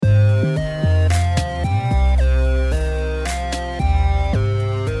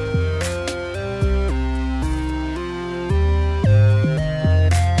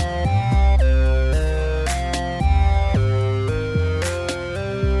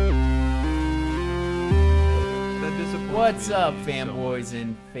What's up, fanboys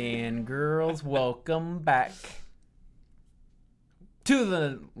and fangirls? Welcome back to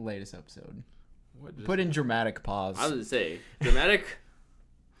the latest episode. Put in dramatic pause. I was going to say, dramatic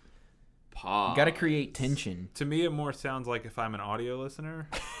pause. You gotta create tension. To me, it more sounds like if I'm an audio listener,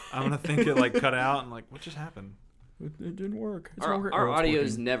 I'm going to think it like cut out and like, what just happened? It didn't work. Our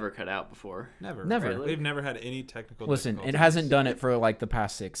audio's never cut out before. Never. Never. Right? They've never had any technical Listen, it difficulties. hasn't done it for like the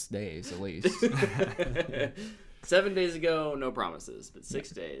past 6 days at least. 7 days ago, no promises, but 6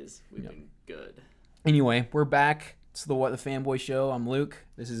 days, we've been good. Anyway, we're back. It's the What the Fanboy Show. I'm Luke.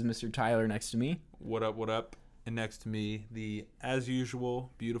 This is Mr. Tyler next to me. What up, what up? And next to me, the, as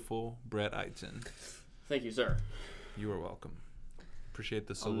usual, beautiful Brett Eitzen. Thank you, sir. You are welcome. Appreciate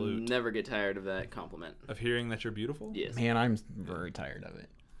the I'll salute. never get tired of that compliment. Of hearing that you're beautiful? Yes. Man, I'm very tired of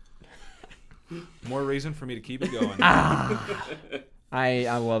it. More reason for me to keep it going. I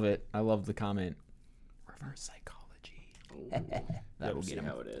love it. I love the comment. Reverse psychology. That'll We'll get see him.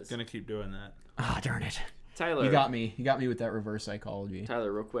 how it is. Gonna keep doing that. Ah, darn it. Tyler. You got me. You got me with that reverse psychology.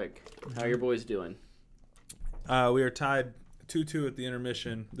 Tyler, real quick. How are your boys doing? We are tied 2-2 at the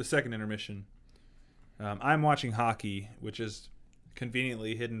intermission, the second intermission. I'm watching hockey, which is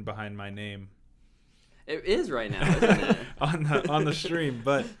conveniently hidden behind my name It is right now, isn't it? on the stream.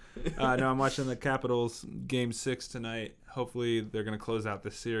 But no, I'm watching the Capitals Game 6 tonight. Hopefully, they're going to close out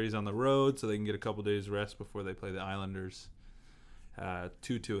this series on the road so they can get a couple days rest before they play the Islanders.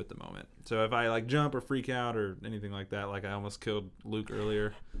 2-2 at the moment. So if I like jump or freak out or anything like that, like I almost killed Luke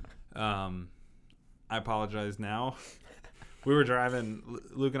earlier, I apologize now. Luke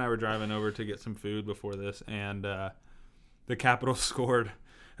and I were driving over to get some food before this, and the Capitals scored.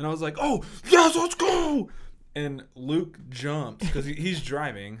 And I was like, oh, yes, let's go! And Luke jumps, because he's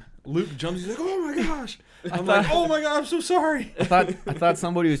driving. Luke jumps, he's like, oh my gosh! I'm like, oh my god, I'm so sorry! I thought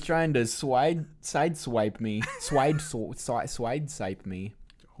somebody was trying to sideswipe me. Swide-sipe me.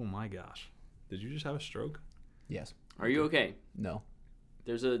 Oh my gosh. Did you just have a stroke? Yes. Are you okay? No.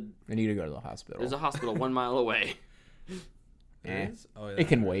 I need to go to the hospital. There's a hospital 1 mile away. Eh. Oh, yeah, It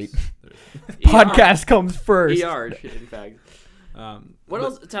can there wait. is. Podcast comes first. ER, in fact. What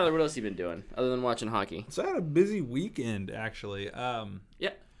else, Tyler? What else have you been doing other than watching hockey? So I had a busy weekend, actually.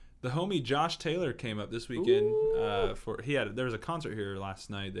 Yeah. The homie Josh Taylor came up this weekend. There was a concert here last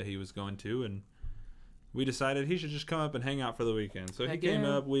night that he was going to, and we decided he should just come up and hang out for the weekend. So he came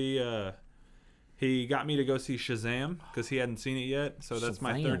up. He got me to go see Shazam because he hadn't seen it yet. So that's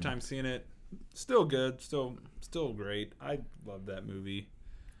my third time seeing it. Still good. Still great. I love that movie.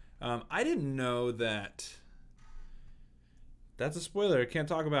 I didn't know that. That's a spoiler. I can't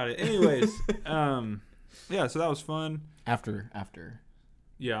talk about it. Anyways, yeah, so that was fun. After.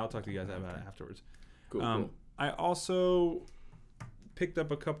 Yeah, I'll talk to you guys about it afterwards. Cool. I also picked up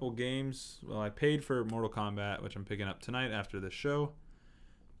a couple games. Well, I paid for Mortal Kombat, which I'm picking up tonight after this show.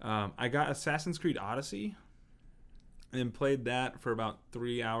 I got Assassin's Creed Odyssey and played that for about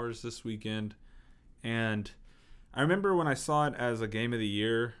 3 hours this weekend. And I remember when I saw it as a Game of the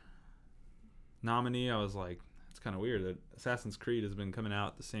Year nominee, I was like, it's kind of weird that Assassin's Creed has been coming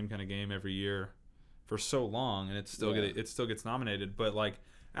out the same kind of game every year for so long, and it still gets nominated. But like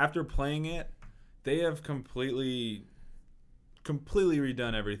after playing it, they have completely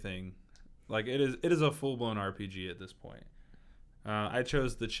redone everything. Like it is a full blown RPG at this point. I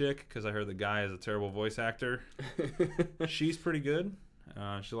chose the chick because I heard the guy is a terrible voice actor. She's pretty good.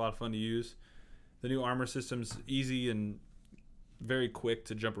 She's a lot of fun to use. The new armor system's easy and very quick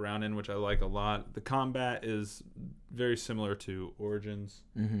to jump around in, which I like a lot. The combat is very similar to Origins,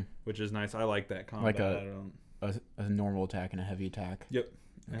 which is nice. I like that combat. Like a normal attack and a heavy attack. Yep.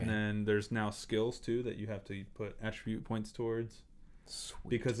 Okay. And then there's now skills too that you have to put attribute points towards. Sweet.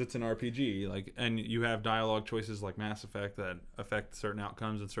 Because it's an RPG, and you have dialogue choices like Mass Effect that affect certain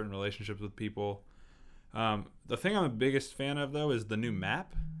outcomes and certain relationships with people. The thing I'm the biggest fan of though is the new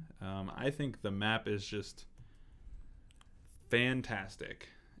map. I think the map is just fantastic,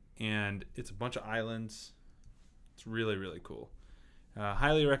 and it's a bunch of islands. It's really, really cool.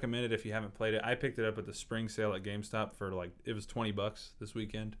 Highly recommend it if you haven't played it. I picked it up at the spring sale at GameStop for it was $20 this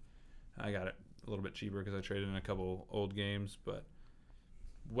weekend. I got it a little bit cheaper because I traded in a couple old games, but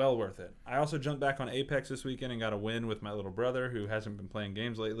well worth it. I also jumped back on Apex this weekend and got a win with my little brother who hasn't been playing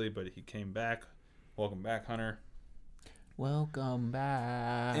games lately, but he came back. Welcome back, Hunter. Welcome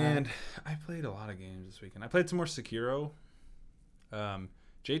back. And I played a lot of games this weekend. I played some more Sekiro.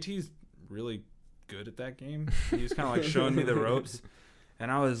 JT's really good at that game. He was kind of like showing me the ropes,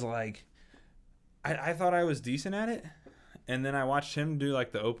 and I was like, I thought I was decent at it, and then I watched him do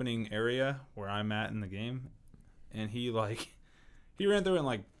like the opening area where I'm at in the game, and he ran through it in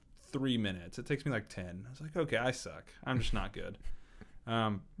like 3 minutes. It takes me like 10. I was like, okay, I suck. I'm just not good.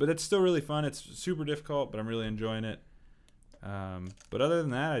 But it's still really fun. It's super difficult, but I'm really enjoying it. But other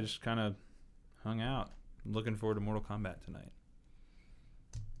than that, I just kind of hung out. I'm looking forward to Mortal Kombat tonight.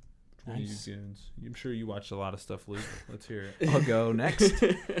 Nice. You goons. I'm sure you watched a lot of stuff, Luke. Let's hear it. I'll go next.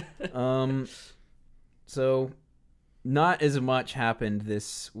 So not as much happened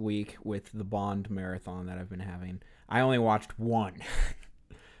this week with the Bond marathon that I've been having. I only watched one.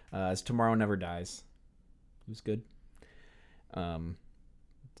 It's Tomorrow Never Dies. It was good.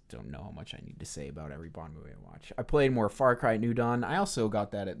 Don't know how much I need to say about every Bond movie I watch. I played more Far Cry New Dawn. I also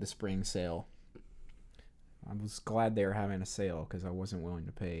got that at the spring sale. I was glad they were having a sale because I wasn't willing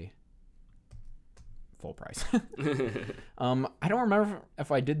to pay full price. I don't remember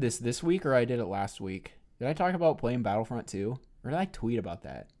if I did this week or I did it last week. Did I talk about playing Battlefront 2? Or did I tweet about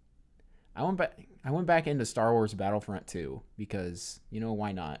that? I went back into Star Wars Battlefront 2 because,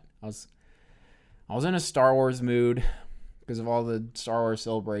 why not? I was in a Star Wars mood because of all the Star Wars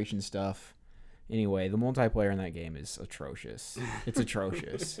Celebration stuff. Anyway, the multiplayer in that game is atrocious. It's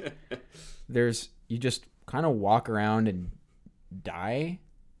atrocious. You just kind of walk around and die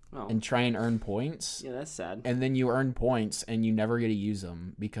and try and earn points. Yeah, that's sad. And then you earn points and you never get to use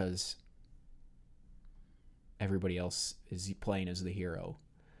them because everybody else is playing as the hero.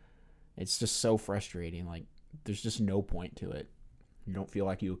 It's just so frustrating. Like, there's just no point to it. You don't feel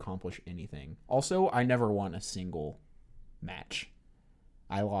like you accomplish anything. Also, I never won a single match.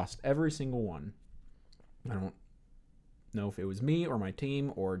 I lost every single one. I don't know if it was me or my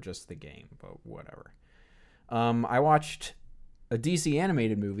team or just the game, but whatever. I watched a DC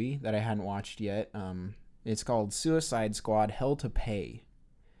animated movie that I hadn't watched yet. It's called Suicide Squad: Hell to Pay.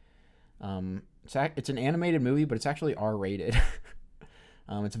 It's an animated movie, but it's actually R-rated.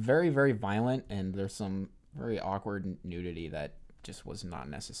 It's very, very violent, and there's some very awkward nudity that just was not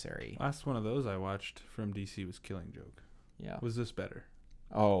necessary. Last one of those I watched from DC was Killing Joke. Yeah. Was this better?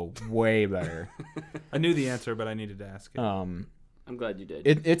 Oh, way better. I knew the answer, but I needed to ask it. I'm glad you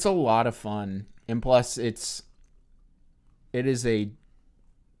did. It's a lot of fun, and plus it is a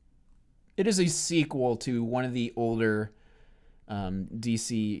sequel to one of the older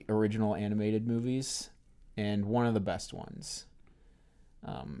DC original animated movies, and one of the best ones.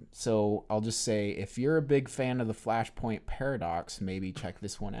 So I'll just say, if you're a big fan of the Flashpoint Paradox, maybe check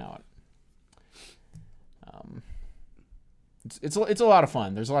this one out. It's a lot of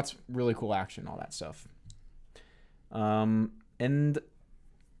fun. There's lots of really cool action, all that stuff. And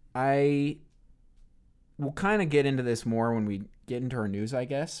I will kind of get into this more when we get into our news, I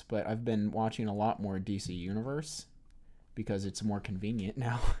guess, but I've been watching a lot more DC Universe because it's more convenient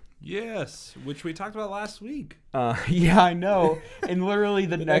now. Yes, which we talked about last week. Yeah, I know. And literally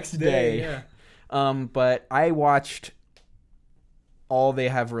the next day. Yeah. But I watched all they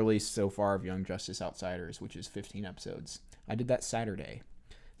have released so far of Young Justice Outsiders, which is 15 episodes. I did that Saturday.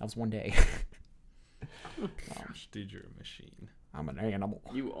 That was one day. Gosh, dude, you're a machine. I'm an animal.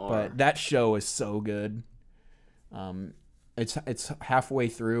 You are. But that show is so good. It's halfway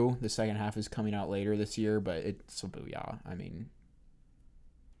through. The second half is coming out later this year, but it's a booyah. I mean,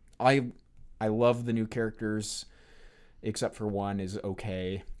 I love the new characters, except for one is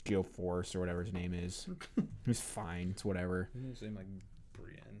okay. Geoforce or whatever his name is. He's fine. It's whatever. Isn't his name like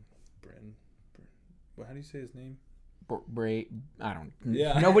Bryn? Well, how do you say his name? I don't.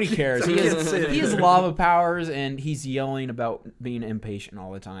 Yeah. Nobody cares. He has lava powers, and he's yelling about being impatient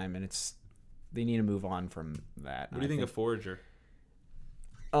all the time, and they need to move on from that. What do you think of Forager?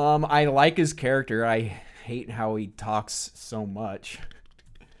 I like his character. I hate how he talks so much.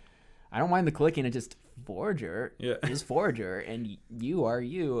 I don't mind the clicking. It just Forager is Forager, and you are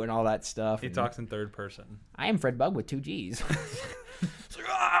you, and all that stuff. He talks in third person. I am Fred Bug with 2 G's. It's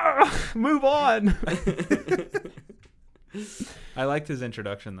like, move on. I liked his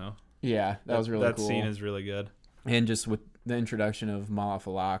introduction, though. Yeah, that was really cool. That scene is really good. And just with the introduction of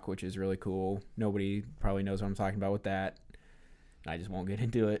Malafalak, which is really cool. Nobody probably knows what I'm talking about with that. I just won't get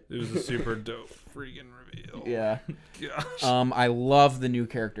into it. It was a super dope freaking reveal. Yeah. Gosh. I love the new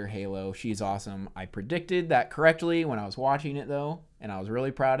character Halo. She's awesome. I predicted that correctly when I was watching it, though, and I was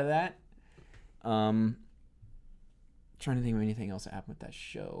really proud of that. Trying to think of anything else that happened with that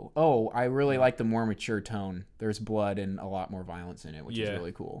show. Oh, I really like the more mature tone. There's blood and a lot more violence in it, which is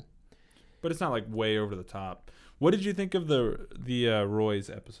really cool. But it's not like way over the top. What did you think of the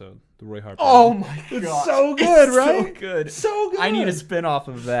Roy's episode, the Roy Harper? Oh my god, it's so good, it's right? So good, so good. I need a spin-off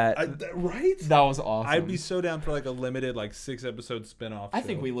of that. Right? That was awesome. I'd be so down for like a limited 6-episode spin-off. I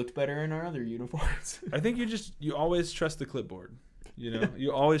think we looked better in our other uniforms. I think you always trust the clipboard.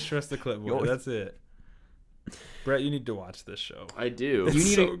 You always trust the clipboard. That's it. Brett, you need to watch this show. I do. It's You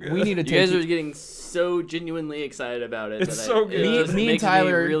need so to, good. we need to You take guys are getting so genuinely excited about it. It's that so it good. just Me and makes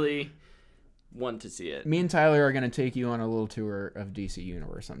Tyler- me really want to see it. me and Tyler are going to take you on a little tour of DC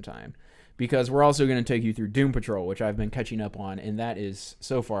Universe sometime, because we're also going to take you through Doom Patrol, which I've been catching up on, and that is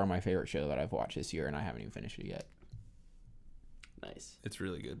so far my favorite show that I've watched this year, and I haven't even finished it yet. Nice. It's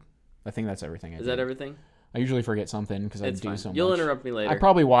really good. I think that's everything. Is that everything? I usually forget something because I It's do fine. so much. You'll interrupt me later. I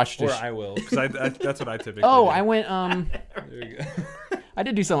probably watched Or it. I will, because that's what I typically Oh, do. I went. There you go. I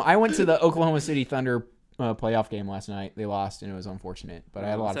did do something. I went to the Oklahoma City Thunder playoff game last night. They lost, and it was unfortunate, but I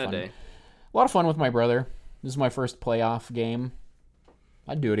had a lot of fun. Sad day. A lot of fun with my brother. This is my first playoff game.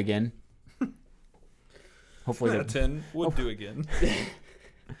 I'd do it again. Hopefully, 2 out of 10 would do again.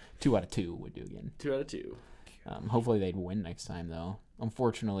 2 out of 2 would do again. 2 out of 2. Hopefully, they'd win next time, though.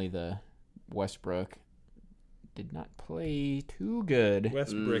 Unfortunately, the Westbrook did not play too good.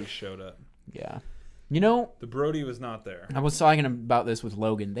 Westbrook showed up. Yeah. You know, The Brody was not there. I was talking about this with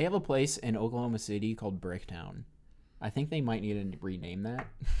Logan. They have a place in Oklahoma City called Bricktown. I think they might need to rename that.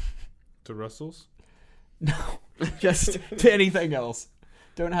 To Russell's? No, just to anything else.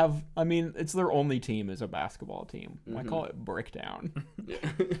 Don't have. I mean, it's their only team is a basketball team. I call it Bricktown.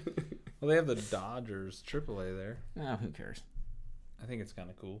 Well, they have the Dodgers AAA there. Oh, who cares? I think it's kind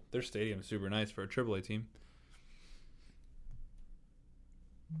of cool. Their stadium is super nice for a AAA team.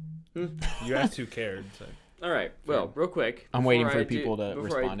 You asked who cared. So. All right. Well, real quick. I'm waiting before for I people to before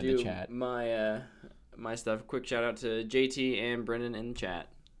respond I in the do chat. My stuff. Quick shout out to JT and Brendan in the chat.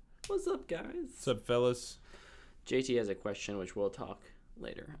 What's up, guys? What's up, fellas? JT has a question which we'll talk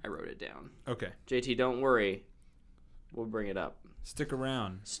later. I wrote it down. Okay. JT, don't worry. We'll bring it up. Stick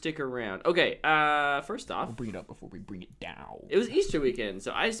around. Stick around. Okay. First off, We'll bring it up before we bring it down. it was Easter weekend,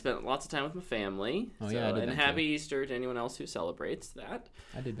 so I spent lots of time with my family. Oh, So, yeah, I did and that happy Easter to anyone else who celebrates that.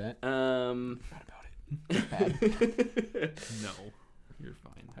 I did that. Forgot Bad. No. You're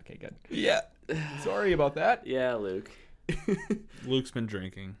fine. Okay, good. Yeah. Sorry about that. Yeah, Luke. Luke's been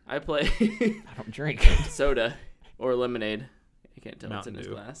drinking. I play I don't drink. soda or lemonade. I can't tell Mountain what's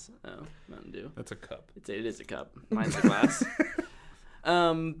in Dew. his glass. Oh, Mountain Dew. That's a cup. It is a cup. Mine's a glass.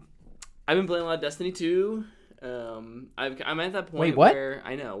 I've been playing a lot of Destiny 2. I'm at that point Wait, what? where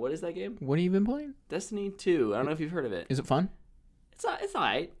I know what is that game? What have you been playing? Destiny 2. I don't know if you've heard of it. Is it fun? It's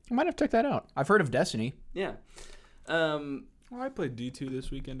alright. I might have checked that out. I've heard of Destiny. Yeah. Well, I played D2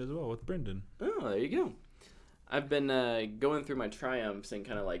 this weekend as well with Brendan. Oh, there you go. I've been going through my triumphs and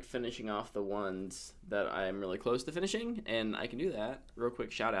kind of like finishing off the ones that I'm really close to finishing, and I can do that. Real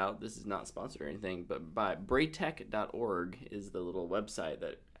quick shout out. This is not sponsored or anything, but by braytech.org is the little website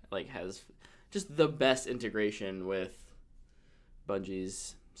that like has just the best integration with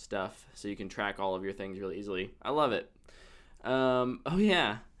Bungie's stuff, so you can track all of your things really easily. I love it. Oh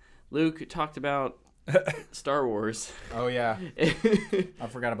yeah, Luke talked about Star Wars. Oh, yeah. I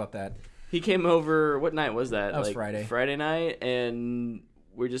forgot about that. He came over. What night was that? That was Friday. Friday night, and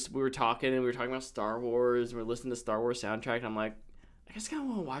we were talking, and we were talking about Star Wars. And we're listening to Star Wars soundtrack, and I'm like, I just kind of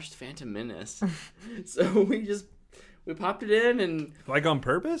want to watch The Phantom Menace. So we popped it in, and Like on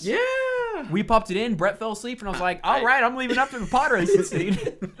purpose? yeah, We popped it in. Brett fell asleep, and I was like, all right, I'm leaving after the pod racing scene.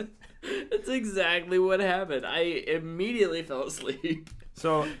 that's exactly what happened. I immediately fell asleep.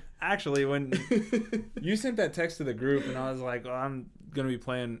 So, actually, when you sent that text to the group, and I was like, oh, I'm going to be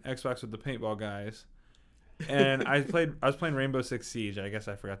playing Xbox with the paintball guys. And I was playing Rainbow Six Siege. I guess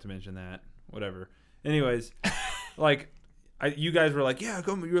I forgot to mention that. Whatever. Anyways, like, you guys were like, yeah,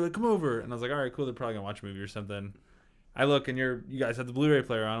 come. You were like, come over. And I was like, all right, cool. They're probably going to watch a movie or something. I look, and you guys have the Blu-ray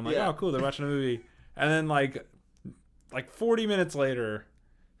player on. I'm like, Yeah. oh, cool. They're watching a movie. And then, like 40 minutes later,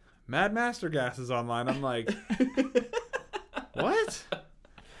 Mad Master Gas is online. I'm like, what?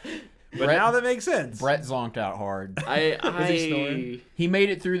 But Brett- now that makes sense. Brett zonked out hard. Was he snoring? He made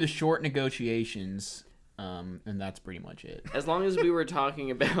it through the short negotiations, and that's pretty much it. As long as we were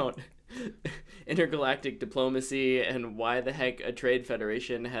talking about intergalactic diplomacy and why the heck a trade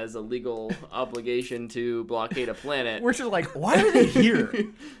federation has a legal obligation to blockade a planet. We're just like, why are they here?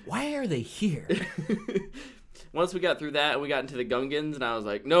 Why are they here? Once we got through that, we got into the Gungans, and I was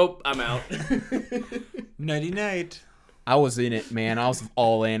like, nope, I'm out. Nighty night. I was in it, man. I was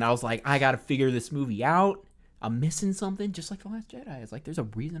all in. I was like, I got to figure this movie out. I'm missing something, just like The Last Jedi. It's like, there's a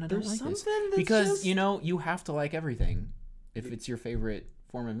reason I don't There's like this. something that's Because, just- you have to like everything if it's your favorite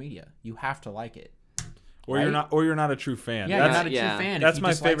form of media. You have to like it. Or Right? you're not a true fan. Yeah, that's you're not a true yeah. fan. if that's you my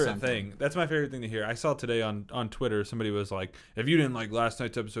just like favorite something. thing. That's my favorite thing to hear. I saw today on Twitter, somebody was like, if you didn't like last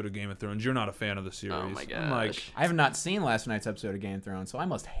night's episode of Game of Thrones, you're not a fan of the series. Oh my I'm like, gosh. I have not seen last night's episode of Game of Thrones, so I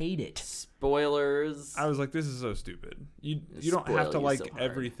must hate it. Spoilers. I was like, this is so stupid. You don't Spoil have to you like so hard.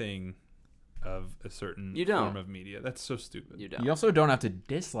 everything of a certain You don't. form of media. That's so stupid. You don't. You also don't have to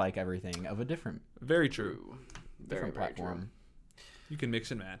dislike everything of a different Very true. True. different Very, very true. platform. You can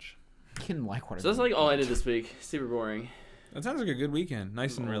mix and match. You can like whatever. So that's like all I did this week. Super boring. That sounds like a good weekend.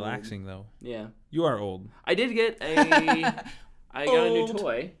 Nice and Old. relaxing, though. Yeah. You are old. I did get I got a new Old.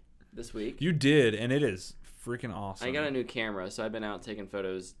 toy this week. You did, and it is freaking awesome. I got a new camera, so I've been out taking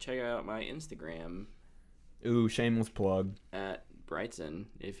photos. Check out my Instagram Ooh, shameless plug. at Brightson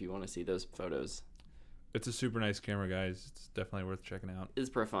if you want to see those photos. It's a super nice camera, guys. It's definitely worth checking out. It's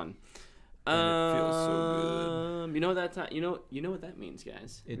per fun. And it feels so You know what that time? You know what that means,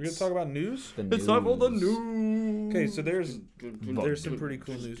 guys. It's We're gonna talk about news. the It's time for the news. news. Okay, so there's The some pretty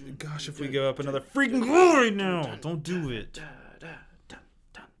cool news. Gosh, if we go up another freaking goal right now, don't do it.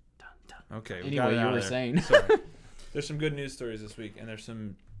 Okay. We got Anyway, it you out were of there. saying. Sorry. There's some good news stories this week, and there's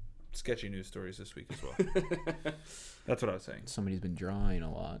some sketchy news stories this week as well. That's what I was saying. Somebody's been drawing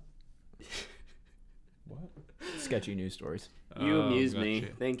a lot. What? Sketchy news stories. You amuse gotcha. me.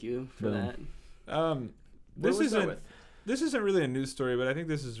 Thank you for Boom. that. This What do we start isn't with? this isn't really a news story, but I think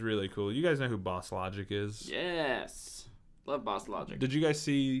this is really cool. You guys know who Boss Logic is? Yes. Love Boss Logic. Did you guys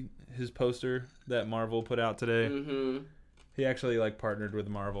see his poster that Marvel put out today? Mm-hmm. He actually partnered with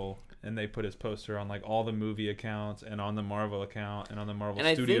Marvel, and they put his poster on all the movie accounts and on the Marvel account and on the Marvel And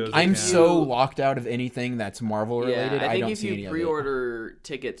I think Studios if I'm account. so locked out of anything that's Marvel related. Yeah, I think don't if see any you of it. pre-order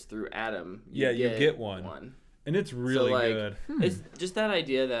tickets through Adam, Yeah, you get one. And it's really good. It's just that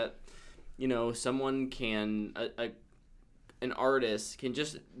idea that someone can an artist can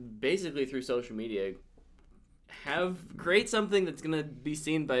just basically through social media create something that's gonna be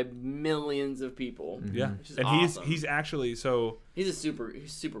seen by millions of people. Yeah, Which is and awesome. he's actually He's a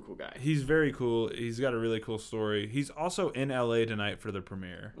super cool guy. he's very cool. He's got a really cool story. He's also in LA tonight for the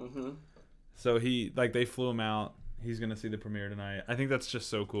premiere. Mm-hmm. So they flew him out. He's gonna see the premiere tonight. I think that's just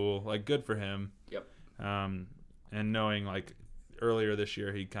so cool. Good for him. Yep. And knowing earlier this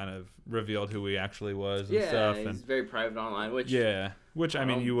year he kind of revealed who he actually was and Yeah, stuff. he's And very private online, which which I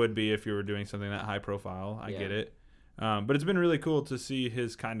mean you would be if you were doing something that high profile. I get it. But it's been really cool to see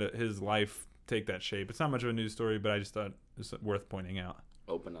his life take that shape. It's not much of a news story, but I just thought it was worth pointing out.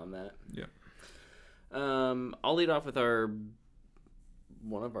 open on that. Yeah. I'll lead off with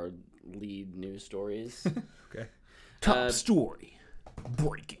one of our lead news stories. Okay. Top story.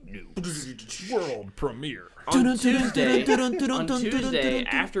 Breaking news. World premiere. On Tuesday,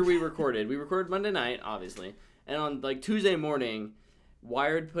 after we recorded Monday night, obviously, and on Tuesday morning,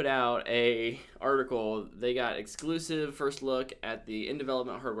 Wired put out a article. They got exclusive first look at the in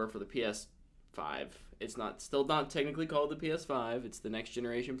development hardware for the PS5. It's still not technically called the PS5. It's the next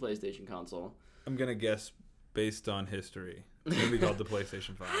generation PlayStation console. I'm gonna guess based on history. It'll be called the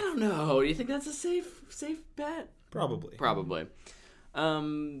PlayStation 5. I don't know. Do you think that's a safe bet? Probably. Probably.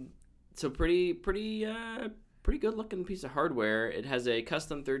 So pretty good looking piece of hardware. It has a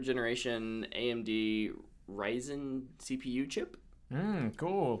custom 3rd generation AMD Ryzen CPU chip.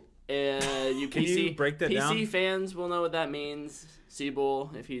 Cool. Can you break that down? PC fans will know what that means.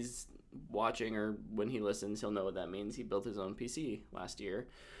 Siebel, if he's watching or when he listens, he'll know what that means. He built his own PC last year.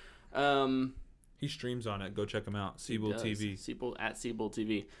 He streams on it. Go check him out. Siebel TV. Siebel at Siebel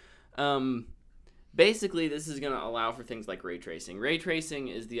TV. Basically, this is going to allow for things like ray tracing. Ray tracing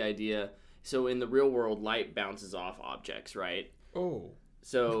is the idea. So in the real world, light bounces off objects, right? Oh.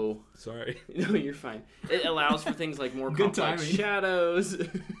 So Sorry. no, you're fine. It allows for things like more Good complex timing. shadows.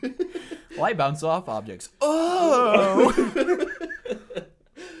 Light bounce off objects. Oh.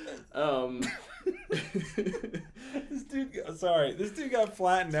 This dude got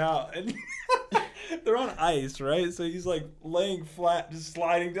flattened out, and they're on ice, right? So he's laying flat, just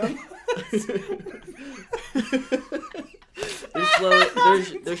sliding down.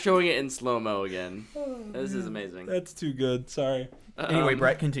 They're showing it in slow mo again. This is amazing. That's too good. Sorry. Anyway,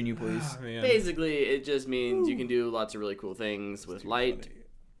 Brett, continue, please. Oh, man. Basically, it just means you can do lots of really cool things with light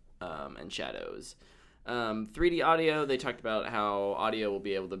and shadows. 3D audio, they talked about how audio will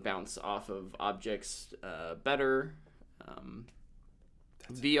be able to bounce off of objects better.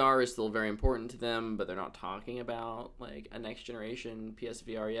 VR is still very important to them, but they're not talking about a next generation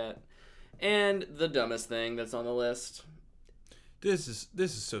PSVR yet. And the dumbest thing that's on the list. This is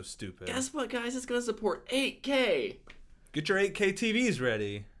so stupid. Guess what, guys? It's going to support 8K. Get your 8K TVs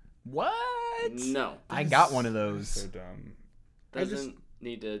ready. What? No. I got one of those. So dumb. Doesn't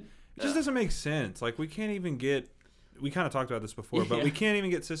need to... It just doesn't make sense. We can't even get... We kind of talked about this before, but Yeah. we can't even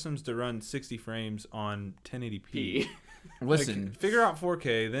get systems to run 60 frames on 1080p. Listen, Figure out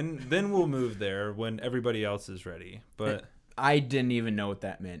 4K, then we'll move there when everybody else is ready. But I didn't even know what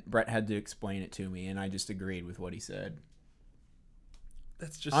that meant. Brett had to explain it to me, and I just agreed with what he said.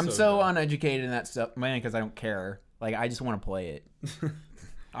 That's just. I'm so dumb. uneducated in that stuff, man, because I don't care. Like, I just want to play it.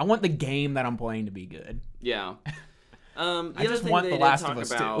 I want the game that I'm playing to be good. Yeah. The I other just thing want they The did Last talk of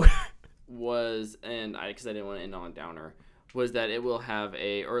Us about 2. was, and because I didn't want to end on a downer, was that it will have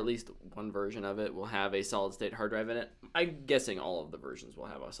or at least one version of it will have a solid state hard drive in it. I'm guessing all of the versions will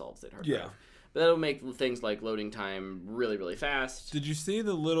have a solid state hard drive. But that'll make things like loading time really, really fast. Did you see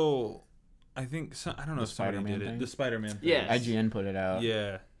the little? I think I don't know if somebody Spider-Man did it. thing? The Spider-Man. Thing. Yeah. IGN put it out.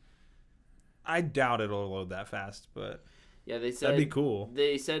 Yeah. I doubt it'll load that fast, but Yeah, they said that'd be cool.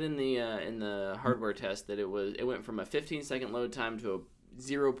 They said in the hardware test that it went from a 15-second load time to a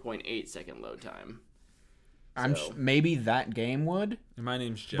 0.8-second load time. So- Maybe that game would. And my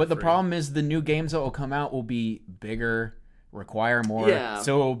name's Jeffrey. But the problem is the new games that will come out will be bigger, require more. Yeah,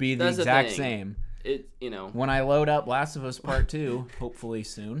 so it will be the that's the exact thing. same. It When I load up Last of Us Part 2, hopefully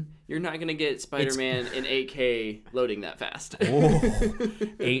soon. you're not gonna get Spider-Man in 8K loading that fast. Oh,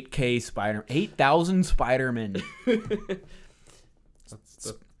 8K Spider, 8,000 Spider-Man.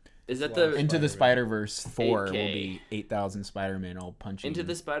 That's Is that Wow. the Into the Spider-Man. Spider-Verse 4 will 8K. be 8,000 Spider-Man all punching. Into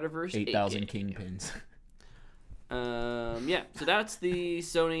the Spider-Verse 8,000 8K. Kingpins. Yeah, so that's the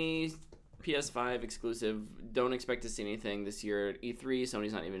Sony PS5 exclusive. Don't expect to see anything this year at E3.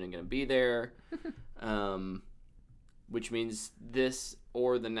 Sony's not even going to be there. Which means this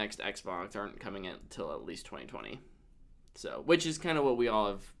or the next Xbox aren't coming in until at least 2020. So, which is kind of what we all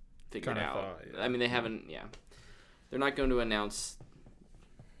have figured Kinda out. thought, yeah. I mean, they haven't, They're not going to announce.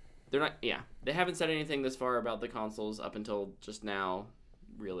 They haven't said anything this far about the consoles up until just now,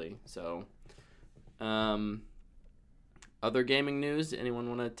 really. So, other gaming news? Anyone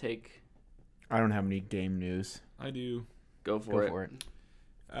want to take? I don't have any game news. I do. Go for it.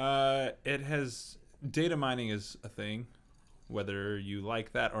 It has data mining is a thing, whether you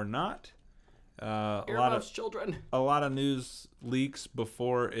like that or not. A Children. lot of news leaks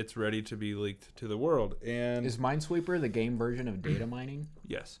before it's ready to be leaked to the world, and Is Minesweeper the game version of data mining?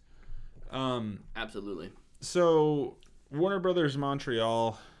 yes. Absolutely. So Warner Brothers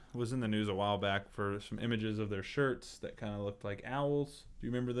Montreal was in the news a while back for some images of their shirts that kind of looked like owls. Do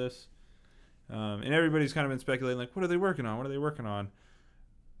you remember this? And everybody's kind of been speculating, like, what are they working on? What are they working on?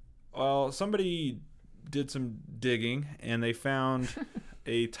 Well, somebody did some digging, and they found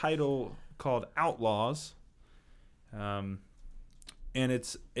a title called Outlaws. And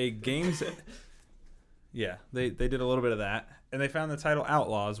it's a games... yeah, they did a little bit of that. And they found the title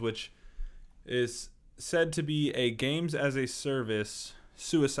Outlaws, which is said to be a games as a service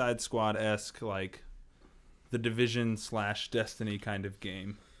Suicide Squad-esque, like the Division / Destiny kind of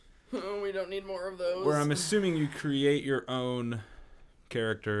game. Oh, we don't need more of those. Where I'm assuming you create your own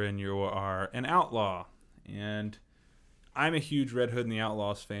character and you are an outlaw. And I'm a huge Red Hood and the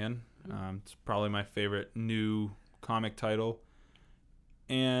Outlaws fan. It's probably my favorite new comic title.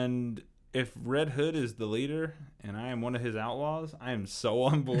 And if Red Hood is the leader and I am one of his outlaws, I am so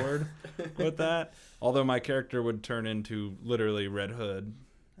on board with that. Although my character would turn into literally Red Hood.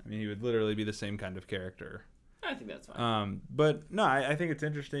 I mean, he would literally be the same kind of character. I think that's fine. But no, I think it's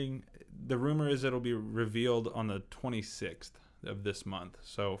interesting. The rumor is it'll be revealed on the 26th of this month,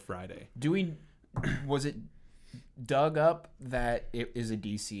 so Friday. Was it dug up that it is a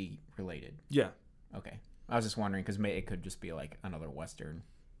DC related? Yeah. Okay. I was just wondering because it could just be like another Western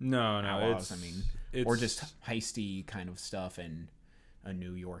No, Outlaws, it's or just heisty kind of stuff in a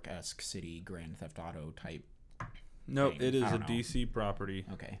New York-esque city, Grand Theft Auto type. no, thing. it is I a don't know. DC property.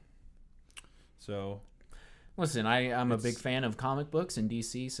 Okay. So Listen, I'm a It's- big fan of comic books in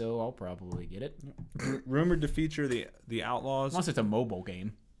DC, so I'll probably get it. rumored to feature the Outlaws Unless it's a mobile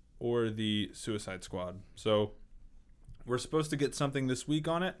game. or the Suicide Squad. So we're supposed to get something this week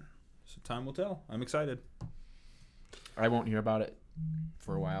on it. So time will tell. I'm excited. I won't hear about it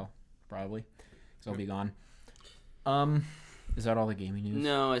for a while, probably, because I'll be gone. Is that all the gaming news?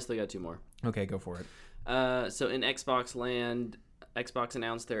 No, I still got two more. Okay, go for it. So in Xbox land, Xbox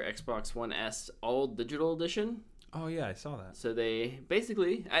announced their Xbox One S All Digital Edition. Oh yeah, I saw that. So they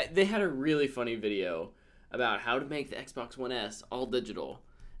basically they had a really funny video about how to make the Xbox One S all digital,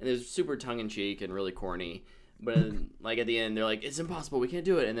 and it was super tongue in cheek and really corny. But like at the end, they're like, "It's impossible, we can't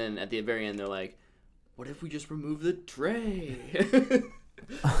do it." And then at the very end, they're like, "What if we just remove the tray?"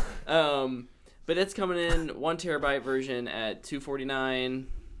 But it's coming in 1 terabyte version at $249.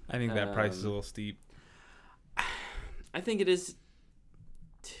 I think that price is a little steep. I think it is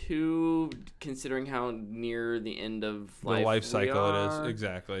too, considering how near the end of The life life we cycle it are. is.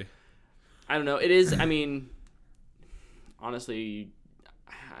 Exactly. I don't know. It is. I mean, honestly,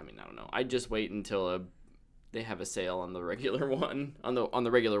 I don't know. I'd just wait until they have a sale on the regular one on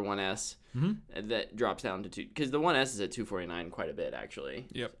the regular 1S that drops down to because the 1S is at $249 quite a bit actually.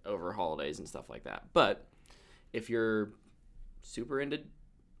 Yep. Over holidays and stuff like that. But if you're super into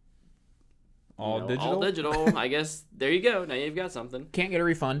all digital, I guess there you go. Now you've got something. Can't get a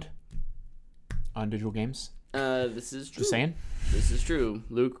refund on digital games. This is true. Just saying. This is true.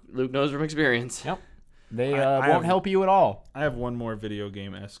 Luke knows from experience. Yep. They I won't help you at all. I have one more video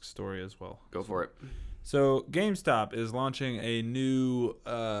game-esque story as well. Go for it. So GameStop is launching a new.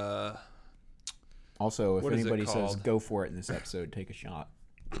 Also, if What is it anybody says called? go for it in this episode, take a shot.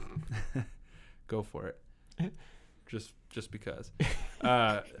 Go for it. Just because.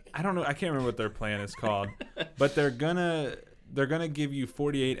 I don't know. I can't remember what their plan is called, but they're gonna give you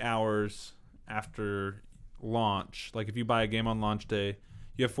 48 hours after launch. Like if you buy a game on launch day,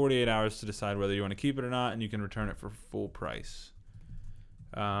 you have 48 hours to decide whether you want to keep it or not, and you can return it for full price.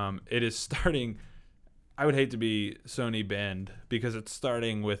 It is starting. I would hate to be Sony Bend because it's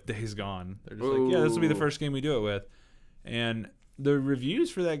starting with Days Gone. They're just like, yeah, this will be the first game we do it with. And the reviews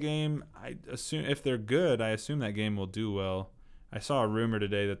for that game, I assume if they're good, I assume that game will do well. I saw a rumor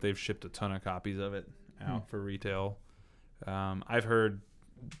today that they've shipped a ton of copies of it out for retail. I've heard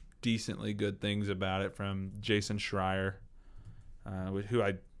decently good things about it from Jason Schreier,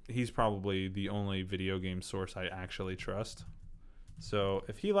 he's probably the only video game source I actually trust. So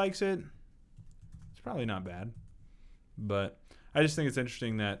if he likes it, it's probably not bad. But I just think it's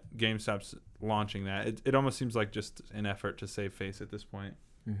interesting that GameStop's launching that. It almost seems like just an effort to save face at this point.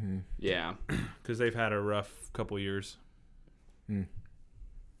 Mm-hmm. Yeah. Because they've had a rough couple years. Mm.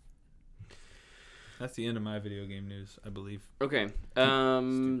 That's the end of my video game news, I believe. Okay.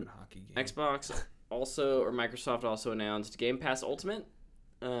 Stupid hockey game. Xbox or Microsoft also announced Game Pass Ultimate.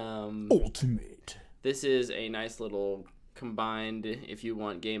 Ultimate. This is a nice little combined, if you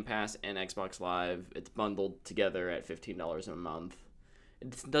want Game Pass and Xbox Live, it's bundled together at $15 a month.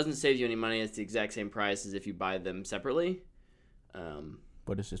 It doesn't save you any money. It's the exact same price as if you buy them separately.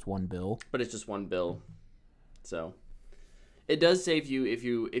 But it's just one bill. So it does save you if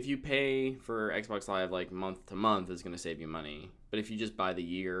you pay for Xbox Live like month to month, it's going to save you money. But if you just buy the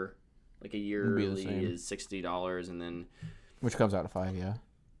year, like a yearly is $60 and then which comes out to $5, yeah.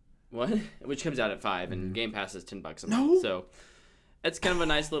 What? Which comes out at $5 and Game Pass is $10 a month. So it's kind of a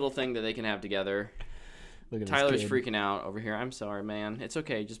nice little thing that they can have together. Look at Tyler's this kid. freaking out over here. I'm sorry, man. It's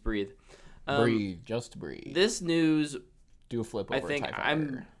okay. Just breathe. Just breathe. This news, Do a flip over. I think TIE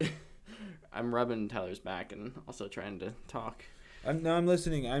Fighter. I'm rubbing Tyler's back and also trying to talk. I'm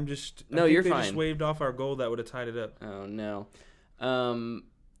listening. I'm just. No, I think you're they fine. Just waved off our goal that would have tied it up. Oh no.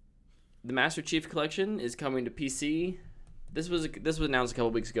 The Master Chief Collection is coming to PC. This was announced a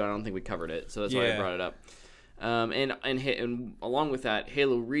couple weeks ago. I don't think we covered it, so that's why I brought it up. And along with that,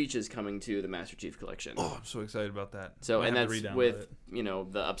 Halo Reach is coming to the Master Chief Collection. Oh, I'm so excited about that. So and that's with the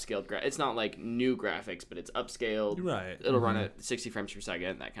upscaled it's not like new graphics, but it's upscaled. Right. It'll run at 60 frames per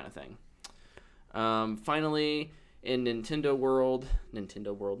second, that kind of thing. Finally, in Nintendo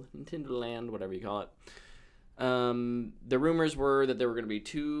Land, whatever you call it. The rumors were that there were going to be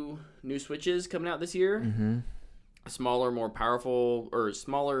 2 new Switches coming out this year. Mm-hmm. A smaller, more powerful, or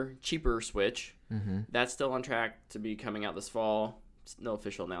smaller, cheaper Switch. Mm-hmm. That's still on track to be coming out this fall. It's no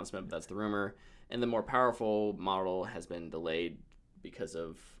official announcement, but that's the rumor. And the more powerful model has been delayed because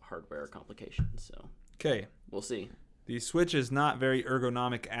of hardware complications. So, okay, we'll see. The Switch is not very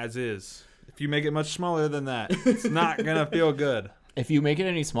ergonomic as is. If you make it much smaller than that, it's not gonna feel good. If you make it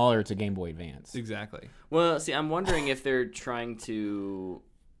any smaller, it's a Game Boy Advance. Exactly. Well, see, I'm wondering if they're trying to.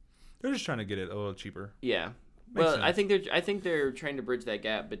 They're just trying to get it a little cheaper. Yeah. Makes Well, sense. I think they're trying to bridge that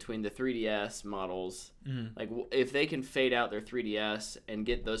gap between the 3DS models. Mm-hmm. Like if they can fade out their 3DS and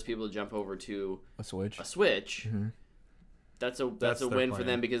get those people to jump over to A Switch. a Switch, Mm-hmm. that's a That's their win for plan.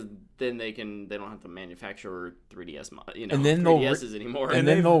 them because then they don't have to manufacture 3DS And then they'll 3DSs anymore. And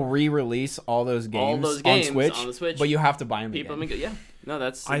then they'll re-release all those games, games on the Switch, but you have to buy them people again. yeah. No,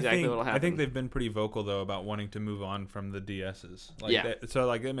 that's exactly what'll happen. I think they've been pretty vocal though about wanting to move on from the DSs. Yeah.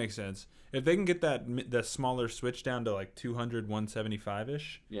 So it makes sense. If they can get that smaller Switch down to like 200,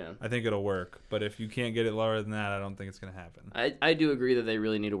 175-ish, Yeah. I think it'll work. But if you can't get it lower than that, I don't think it's going to happen. I do agree that they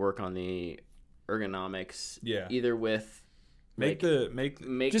really need to work on the ergonomics. Yeah. Either with Make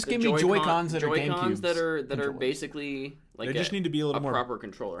Just the give me Joy-Cons that are Joy-Cons that are controllers. basically like they just need to be a little more proper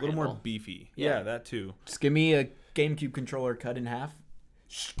controller, a little handle. more beefy. Yeah. Yeah, that too. Just give me a GameCube controller cut in half.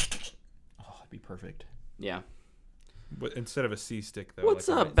 Oh, it'd be perfect. Yeah. But instead of a C stick though. What's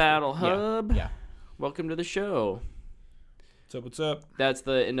like a up, right Battle Yeah. Hub? Yeah. Welcome to the show. stick. What's up? That's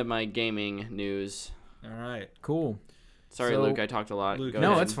the end of my gaming news. All right. Cool. Sorry, So- Luke. I talked a lot. Luke, Go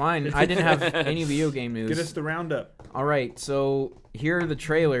No, ahead. it's fine. I didn't have any video game news. Get us the roundup. All right, so here are the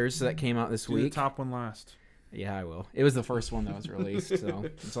trailers that came out this Do the week. top one last. Yeah, I will. It was the first one that was released, so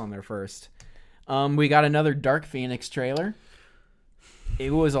it's on there first. We got another Dark Phoenix trailer.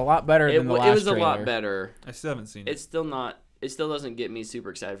 It was a lot better than the last It was trailer. a lot better. I still haven't seen it. It's still not. It still doesn't get me super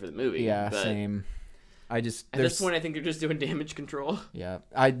excited for the movie. Yeah, but same. At this point, I think they're just doing damage control. Yeah,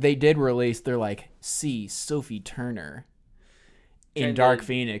 they did release. They're like, see Sophie Turner in Trying Dark to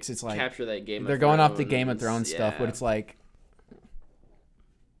Phoenix. It's like Capture that Game. they're of going Thrones, off the Game of Thrones stuff, but yeah. it's like,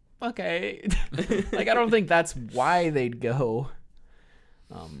 okay, like I don't think that's why they'd go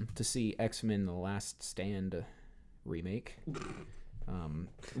to see X-Men: The Last Stand remake.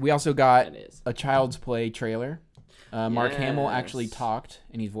 We also got That is. a Child's Play trailer. Mark Hamill actually Yes. talked,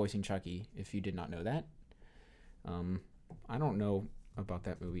 and he's voicing Chucky. If you did not know that, I don't know about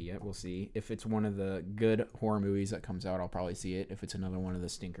that movie yet. We'll see. If it's one of the good horror movies that comes out, I'll probably see it. If it's another one of the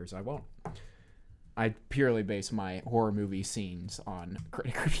stinkers, I won't. I purely base my horror movie scenes on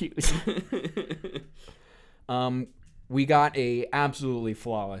critic reviews. We got a absolutely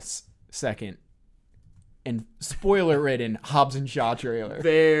flawless second and spoiler-ridden Hobbs and Shaw trailer.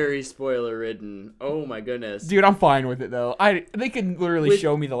 Very spoiler ridden. Oh my goodness. Dude, I'm fine with it though. They can literally With-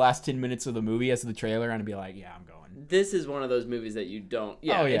 show me the last 10 minutes of the movie as the trailer and I'd be like, yeah, I'm going. This is one of those movies that you don't.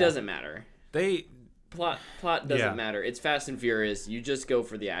 Yeah, Oh, yeah. it doesn't matter. They Plot doesn't Yeah. matter. It's Fast and Furious. You just go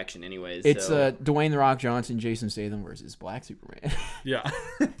for the action anyways. It's so. Dwayne The Rock Johnson, Jason Statham versus Black Superman. yeah.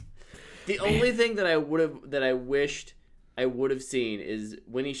 The only thing that I wished I would have seen is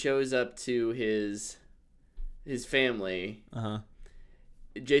when he shows up to his family, Uh-huh.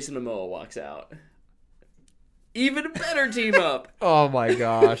 Jason Momoa walks out. Even better team up. Oh my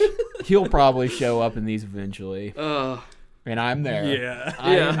gosh. He'll probably show up in these eventually. Ugh. And I'm there. Yeah.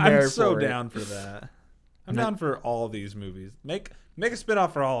 I am there I'm so for it. down for that. I'm down for all of these movies. Make a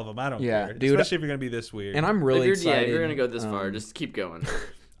spinoff for all of them. I don't Yeah, care. dude. Especially if you're gonna be this weird. And I'm really if excited. you're gonna go this far, just keep going.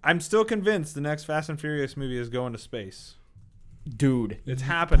 I'm still convinced the next Fast and Furious movie is going to space. dude, It's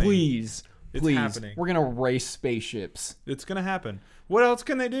happening. please. It's Please. happening. We're going to race spaceships. It's gonna happen. What else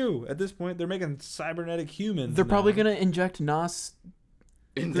can they do at this point? They're making cybernetic humans. They're probably now. going to inject NOS.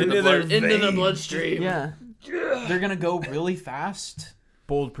 into Into the their veins. bloodstream. Yeah. They're going to go really fast.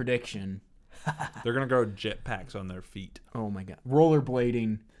 Bold prediction. They're gonna grow jetpacks on their feet. Oh my god.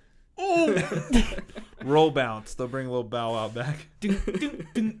 Rollerblading. Roll bounce. They'll bring a little Bow Wow back. Ding, ding,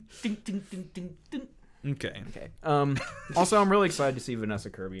 ding, ding, ding, ding, ding, ding. Okay. Okay. Also, I'm really excited to see Vanessa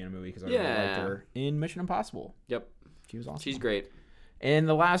Kirby in a movie because I really liked Yeah. her in Mission Impossible. Yep. She was awesome. She's great. And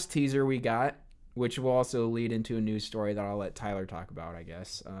the last teaser we got, which will also lead into a news story that I'll let Tyler talk about, I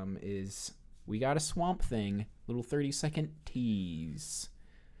guess, is we got a Swamp Thing, little 30-second tease.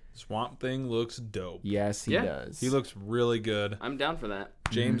 Swamp Thing looks dope. Yes, he Yeah. does. He looks really good. I'm down for that.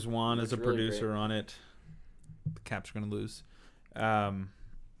 James Wan is a Looks really producer great. on it. The Caps are gonna lose.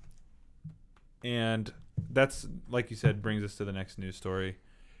 And that's, like you said, brings us to the next news story.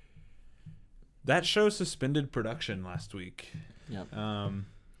 That show suspended production last week. Yep.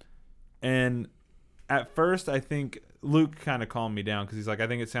 And at first, I think Luke kind of calmed me down because he's like, I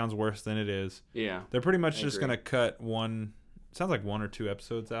think it sounds worse than it is. Yeah. They're pretty much I just agree. going to cut one, sounds like 1 or 2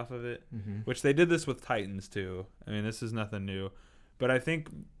 episodes off of it, Mm-hmm. which they did this with Titans too. I mean, this is nothing new. But I think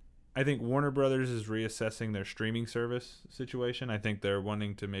Warner Brothers is reassessing their streaming service situation. I think they're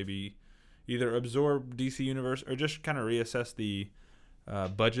wanting to maybe either absorb DC Universe or just kind of reassess the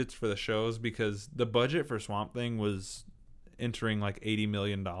budgets for the shows, because the budget for Swamp Thing was entering like $80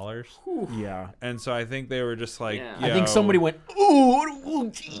 million. Yeah. And so I think they were just like, Yeah. I think "Yo." somebody went, ooh,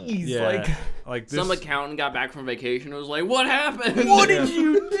 jeez. Yeah, Like, like this, Some accountant got back from vacation and was like, "What happened? what did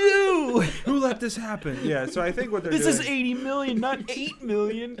you do? who let this happen? Yeah, so I think what they're This doing is 80 million, not 8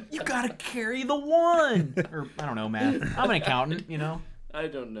 million. You gotta carry the one. Or, I don't know, math. I'm an accountant, you know? I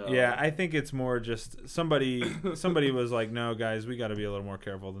don't know." Yeah, I think it's more just somebody was like, no, guys, we got to be a little more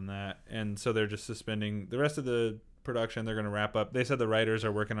careful than that. And so they're just suspending the rest of the production. They're going to wrap up. They said the writers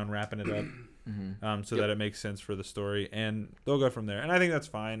are working on wrapping it up so that it makes sense for the story. And they'll go from there. And I think that's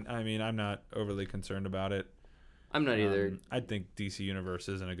fine. I mean, I'm not overly concerned about it. I'm not either. I think DC Universe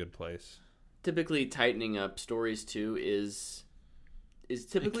is in a good place. Typically, tightening up stories too is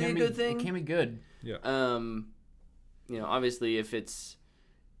typically a It good thing. can be good. You know, obviously, if it's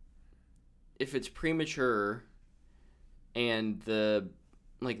premature and the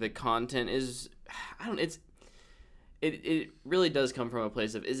content is, it really does come from a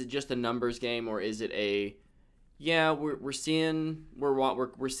place of, is it just a numbers game, or is it we're seeing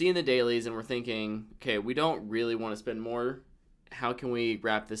the dailies and we're thinking, okay, we don't really want to spend more. How can we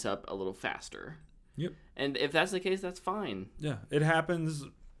wrap this up a little faster? Yep. And if that's the case, that's fine. Yeah, it happens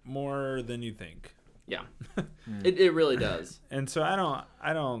more than you think. Yeah, it really does. And so I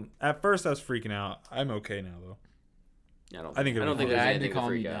don't. At first, I was freaking out. I'm okay now though. Yeah, I don't I think think it'll be there's I had to anything to calm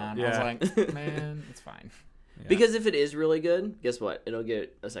you freak out. down. Yeah. I was like, man, it's fine. Yeah. Because if it is really good, guess what? It'll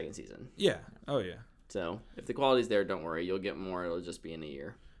get a second season. Yeah. Oh yeah. So if the quality's there, don't worry. You'll get more. It'll just be in a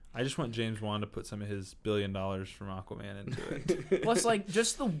year. I just want James Wan to put some of his $1 billion from Aquaman into it. Plus, like,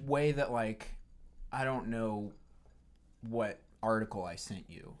 just the way that, like, I don't know what article I sent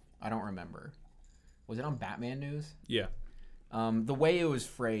you. I don't remember. Was it on Batman News? Yeah. The way it was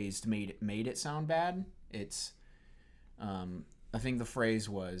phrased made it sound bad. It's, I think the phrase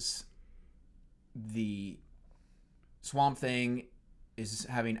was, the Swamp Thing is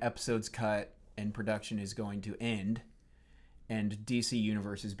having episodes cut and production is going to end, and DC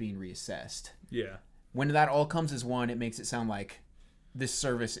Universe is being reassessed. Yeah. When that all comes as one, it makes it sound like this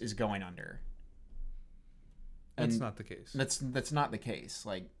service is going under. That's And not the case. That's not the case.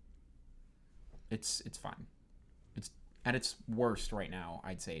 Like, it's fine. It's at its worst right now.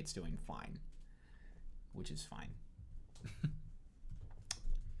 I'd say it's doing fine, which is fine.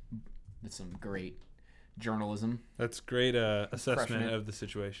 It's some great journalism. That's great assessment Crushing it. of the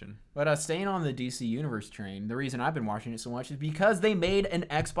situation. But staying on the DC Universe train, the reason I've been watching it so much is because they made an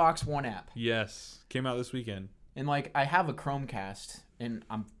Xbox One app. Yes. Came out this weekend. And, like, I have a Chromecast, and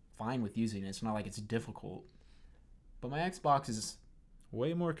I'm fine with using it. It's not like it's difficult. But my Xbox is,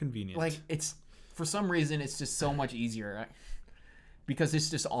 Way more convenient. like, it's, for some reason, it's just so much easier. Because it's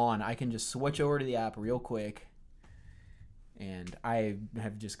just on. I can just switch over to the app real quick. And I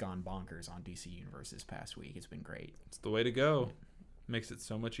have just gone bonkers on DC Universe this past week. It's been great. It's the way to go. Makes it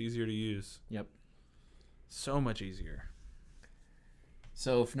so much easier to use. Yep. So much easier.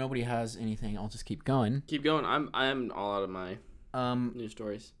 So if nobody has anything, I'll just keep going. Keep going. I'm all out of my news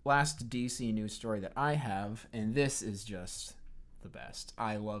stories. Last DC news story that I have, and this is just the best.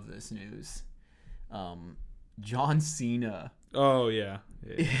 I love this news. John Cena. Oh, yeah.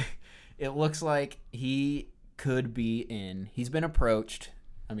 Yeah. It looks like he could be in. He's been approached.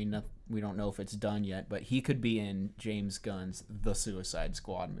 I mean, we don't know if it's done yet, but he could be in James Gunn's The Suicide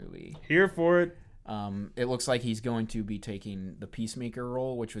Squad movie. Here for it. It looks like he's going to be taking the Peacemaker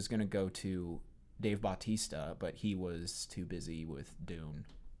role, which was going to go to Dave Bautista, but he was too busy with Dune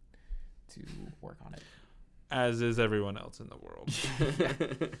to work on it. As is everyone else in the world.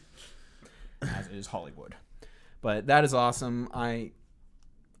 As is Hollywood. But that is awesome.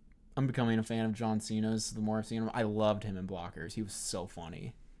 I'm becoming a fan of John Cena's the more I've seen him. I loved him in Blockers. He was so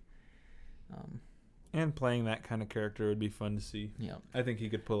funny. And playing that kind of character would be fun to see. Yeah. I think he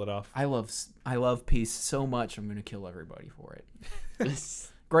could pull it off. I love peace so much. I'm going to kill everybody for it.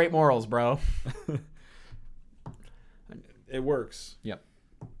 Great morals, bro. It works. Yep.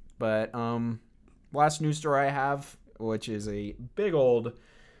 But last news story I have, which is a big old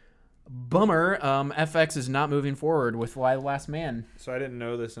bummer. FX is not moving forward with Why the Last Man. So I didn't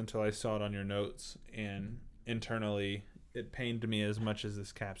know this until I saw it on your notes, and internally it pained me as much as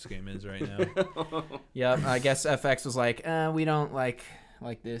this Caps game is right now. Yeah, I guess FX was like, we don't like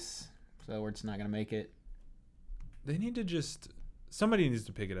this, so we're just not gonna make it. They need to somebody needs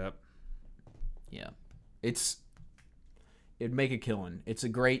to pick it up. Yeah, it'd make a killing. It's a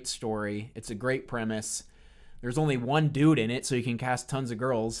great story. It's a great premise. There's only one dude in it, so you can cast tons of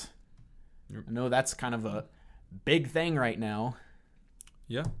girls. Yep. I know that's kind of a big thing right now.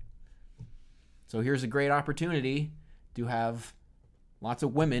 Yeah. So here's a great opportunity to have lots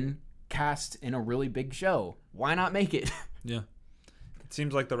of women cast in a really big show. Why not make it? Yeah. It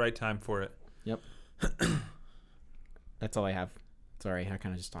seems like the right time for it. Yep. That's all I have. Sorry, I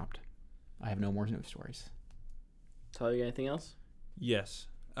kind of just stopped. I have no more news stories. Tell you anything else? Yes.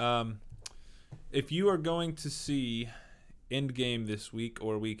 If you are going to see Endgame this week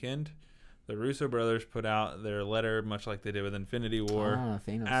or weekend, the Russo brothers put out their letter, much like they did with Infinity War,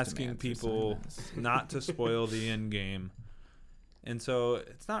 Thanos asking demands people assignments. not to spoil the Endgame. And so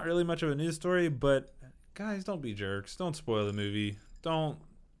it's not really much of a news story, but guys, don't be jerks. Don't spoil the movie. Don't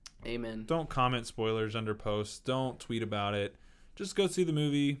Amen. comment spoilers under posts. Don't tweet about it. Just go see the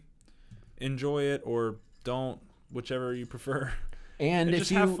movie, enjoy it, or don't, whichever you prefer. And if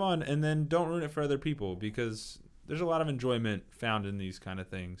just you have fun, and then don't ruin it for other people, because there's a lot of enjoyment found in these kind of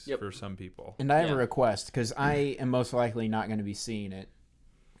things for some people. And I have Yeah. a request, because I am most likely not going to be seeing it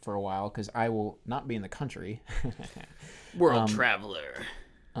for a while, because I will not be in the country. World traveler.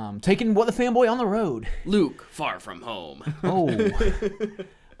 Taking What the Fanboy on the road. Luke, far from home. Oh.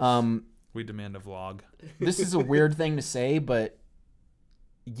 We demand a vlog. This is a weird thing to say, but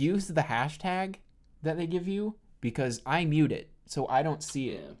use the hashtag that they give you, because I mute it, so I don't see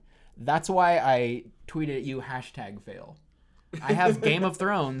it. Yeah. That's why I tweeted at you #fail. I have Game of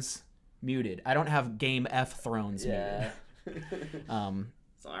Thrones muted. I don't have Game F Thrones Yeah. muted.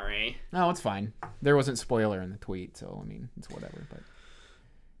 Sorry. No, it's fine. There wasn't spoiler in the tweet, so I mean, it's whatever. But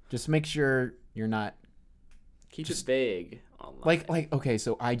just make sure you're not Keep it vague online. like okay.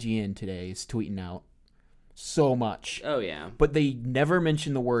 So IGN today is tweeting out so much, Oh yeah. but they never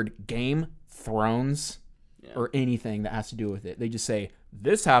mention the word Game Thrones Yeah. or anything that has to do with it. They just say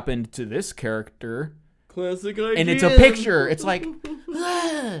this happened to this character, Classic IGN. and it's a picture. It's like,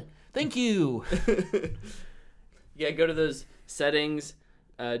 thank you. Yeah, go to those settings.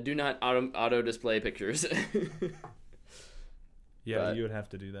 Do not auto display pictures. Yeah, But- you would have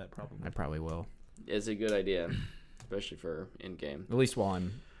to do that probably. I probably will, It's a good idea, especially for in game. at least while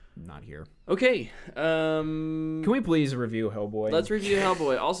I'm not here. Okay. Can we please review Hellboy? Let's review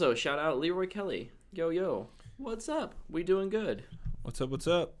Hellboy. Also, shout out Leroy Kelly. Yo. What's up? We doing good. What's up? What's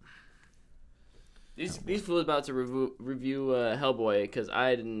up? These fools about to review Hellboy because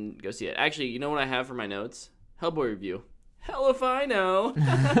I didn't go see it. Actually, you know what I have for my notes? Hellboy review. Hell if I know.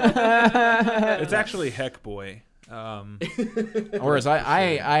 It's actually Heck Boy. Or as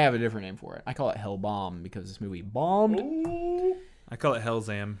I have a different name for it. I call it Hellbomb because this movie bombed. I call it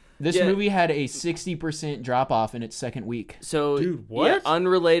Hellzam. This Yeah. movie had a 60% drop off in its second week. So, Dude, what? Yeah,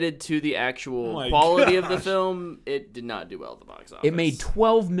 unrelated to the actual Oh my quality of the gosh. film, it did not do well at the box office. It made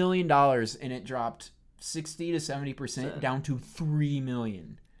 $12 million and it dropped 60 to 70% down to $3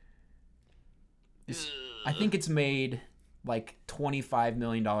 million. I think it's made like $25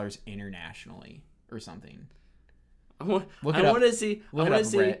 million internationally or something. I want Look it up. to see. I Look it want up, to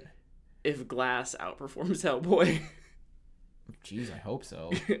see Brett. if Glass outperforms Hellboy. Jeez, I hope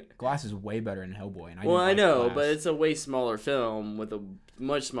so. Glass is way better than Hellboy. And I Well, didn't I like know, Glass. but it's a way smaller film with a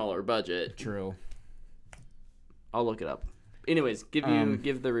much smaller budget. True. I'll look it up. Anyways, give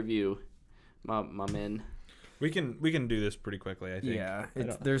the review, my men. We can do this pretty quickly, I think. Yeah, I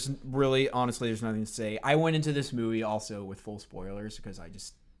don't- there's really, honestly, there's nothing to say. I went into this movie also with full spoilers because I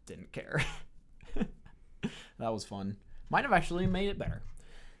just didn't care. That was fun. Might have actually made it better.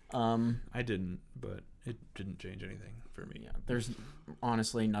 I didn't, but it didn't change anything for me. Yeah, there's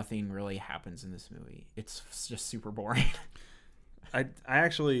honestly nothing really happens in this movie. It's just super boring. I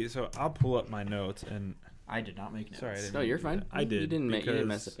actually, so I'll pull up my notes and I did not make notes. sorry, I didn't. No, you're do fine. that. I did. You didn't mess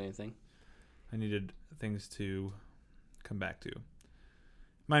because up anything. I needed things to come back to.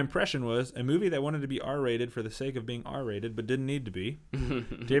 My impression was a movie that wanted to be R-rated for the sake of being R-rated, but didn't need to be.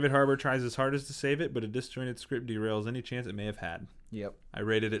 David Harbour tries his hardest to save it, but a disjointed script derails any chance it may have had. Yep. I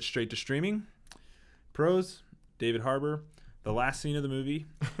rated it straight to streaming. Pros: David Harbour, the last scene of the movie,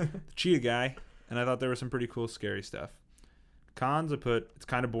 the cheetah guy, and I thought there was some pretty cool scary stuff. Cons: I put it's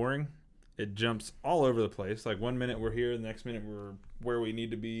kind of boring. It jumps all over the place. Like 1 minute we're here, the next minute we're where we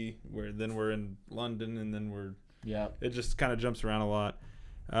need to be, then we're in London, and then Yep. it just kind of jumps around a lot.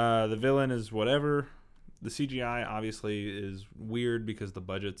 The villain is whatever. The CGI obviously is weird because the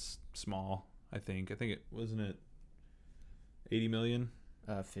budget's small. I think it wasn't it 80 million.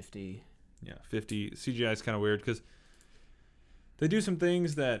 50. Yeah, 50. CGI is kind of weird because they do some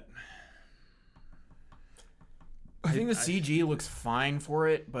things that I think the CG looks fine for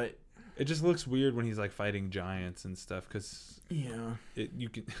it, but it just looks weird when he's like fighting giants and stuff because yeah. it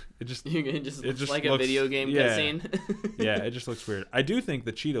just You can just, It just like a looks- video game yeah. cutscene. yeah, it just looks weird. I do think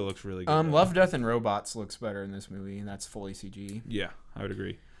the cheetah looks really good. though. Love, Death, and Robots looks better in this movie, and that's fully CG. Yeah, I would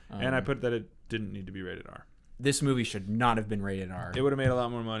agree. And I put that it didn't need to be rated R. This movie should not have been rated R. It would have made a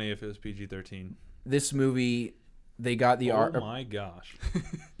lot more money if it was PG-13. This movie, they got the Oh my gosh.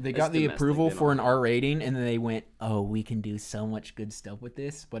 they That's got the domestic, approval they for don't an R rating, and then they went, "Oh, we can do so much good stuff with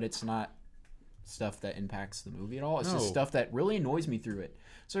this," but it's not stuff that impacts the movie at all. It's just No. stuff that really annoys me through it.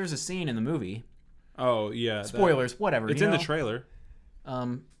 So there's a scene in the movie. Oh yeah. Spoilers, whatever. It's you in the know? trailer.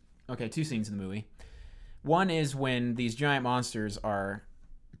 Okay, two scenes in the movie. One is when these giant monsters are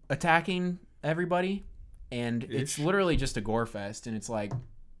attacking everybody, and it's Ish. literally just a gore fest, and it's like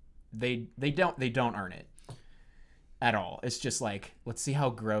they don't earn it at all. It's just like, let's see how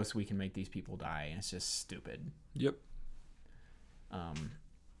gross we can make these people die, and it's just stupid. Yep.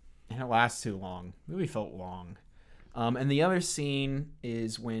 And it lasts too long. The movie felt long. And the other scene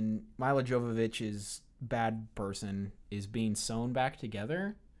is when Mila Jovovich's bad person is being sewn back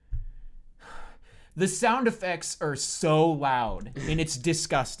together. The sound effects are so loud, and it's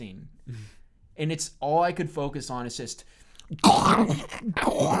disgusting. And it's all I could focus on is just...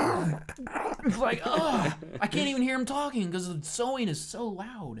 It's like, ugh, I can't even hear him talking because the sewing is so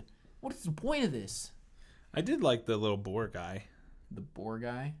loud. What is the point of this? I did like the little boar guy. The boar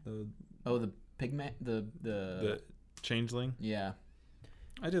guy? The Oh, the pigman? The changeling. yeah.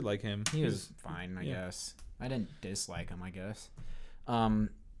 I did like him. He was fine, I yeah. guess. I didn't dislike him, I guess.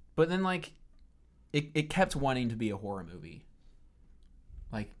 But then like, it kept wanting to be a horror movie,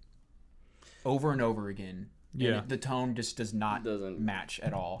 like over and over again. And Yeah. the tone just does not Doesn't. match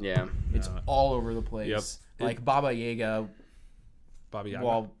at all. Yeah. It's No. all over the place. Yep. Like Baba Yaga. Bobby Yaga.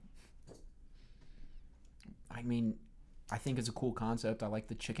 Well, I mean, I think it's a cool concept. I like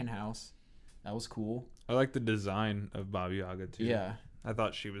the chicken house. That was cool. I like the design of Bobby Yaga too. Yeah. I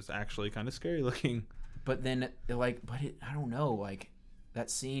thought she was actually kind of scary looking. But then, I don't know. Like, that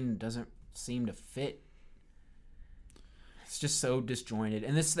scene doesn't seem to fit. It's just so disjointed.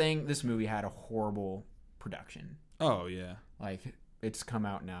 And this movie had a horrible production. Oh yeah. Like, it's come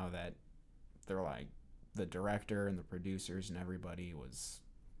out now that they're like, the director and the producers and everybody was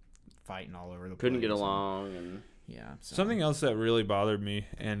fighting all over the place. Couldn't get along, and Yeah. So. Something else that really bothered me,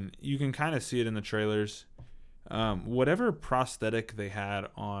 and you can kind of see it in the trailers, whatever prosthetic they had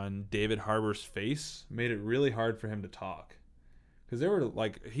on David Harbour's face made it really hard for him to talk. Because they were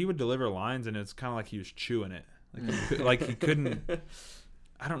like, he would deliver lines and it's kind of like he was chewing it. Like he couldn't,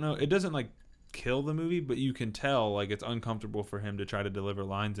 I don't know. It doesn't like kill the movie, but you can tell like it's uncomfortable for him to try to deliver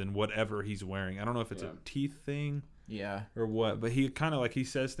lines in whatever he's wearing. I don't know if it's a teeth thing Yeah. or what, but he kind of like, he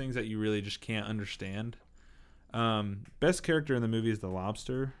says things that you really just can't understand. Best character in the movie is the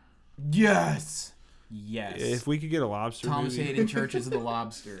lobster. Yes. Yes. If we could get a lobster Thomas movie, Hayden Church is the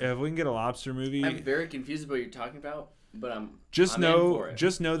lobster. if we can get a lobster movie, I'm very confused about what you're talking about, but I'm in know for it.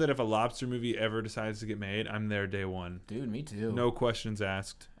 just know that if a lobster movie ever decides to get made, I'm there day one. Dude, me too. No questions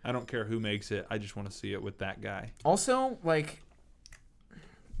asked. I don't care who makes it. I just want to see it with that guy. Also, like,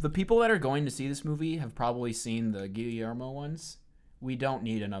 the people that are going to see this movie have probably seen the Guillermo ones. We don't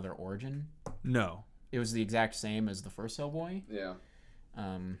need another origin. No. It was the exact same as the first Hellboy. Yeah.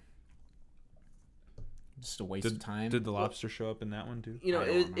 Just a waste of time. Did the lobster show up in that one too? You know, I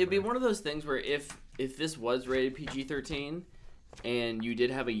don't it'd be remember. one of those things where if this was rated PG-13 and you did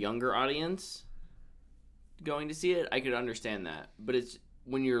have a younger audience going to see it, I could understand that. But it's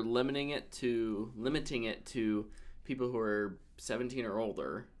when you're limiting it to people who are 17 or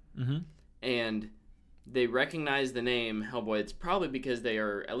older, Mm-hmm. and they recognize the name Hellboy, it's probably because they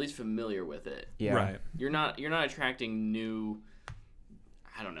are at least familiar with it. Yeah. Right. You're not attracting new.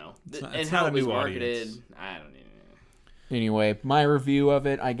 I don't know. It's not- and it's how not it a was new marketed, audience. I don't even. Anyway, my review of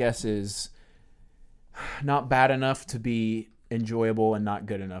it, I guess, is not bad enough to be enjoyable and not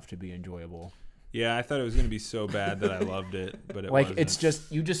good enough to be enjoyable. Yeah, I thought it was going to be so bad that I loved it, but it Like, wasn't. it's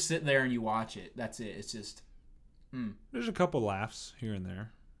just, you just sit there and you watch it. That's it. It's just, There's a couple laughs here and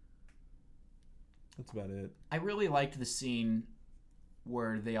there. That's about it. I really liked the scene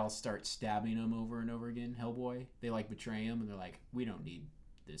where they all start stabbing him over and over again, Hellboy. They, like, betray him, and they're like, we don't need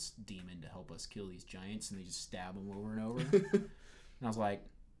this demon to help us kill these giants, and they just stab him over and over. And I was like,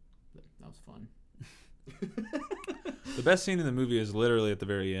 that was fun. The best scene in the movie is literally at the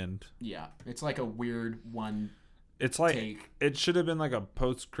very end. Yeah, it's like a weird one It's like take. it should have been like a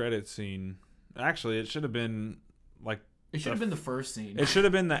post-credit scene. Actually, it should have been like It should have been the first scene. it should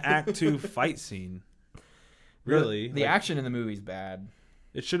have been the Act 2 fight scene. Really, The like, action in the movie's bad.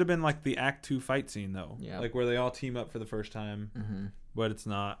 it should have been like the Act 2 fight scene though. Yeah. Like where they all team up for the first time. Mm-hmm. But it's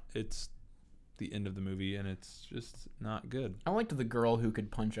not. It's the end of the movie, and it's just not good. I liked the girl who could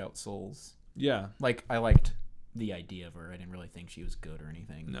punch out souls. Yeah. Like, I liked the idea of her. I didn't really think she was good or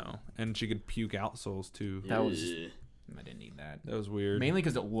anything. No, and she could puke out souls too. That was- Ugh. I didn't need that. That was weird. Mainly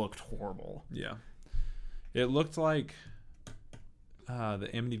because it looked horrible. Yeah. It looked like the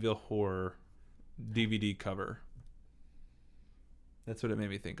Amityville Horror DVD cover. That's what it made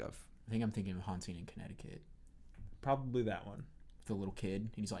me think of. I think I'm thinking of Haunting in Connecticut. Probably that one. The little kid,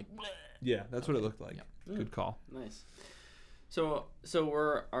 and he's like, "Bleh." Yeah, that's what it looked like. Yep. Good call. Nice. So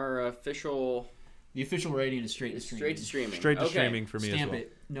we're our official The official rating is straight to streaming. straight to streaming. Straight to Okay. streaming for me Stamp as well.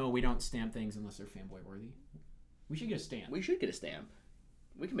 it. No, we don't stamp things unless they're fanboy worthy. We should get a stamp. We should get a stamp.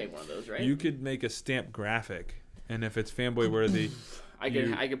 We can make one of those, right? You could make a stamp graphic, and if it's fanboy worthy, I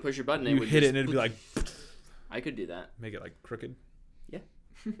could push a button and you it would hit it, just- and it'd be like, I could do that. make it like crooked.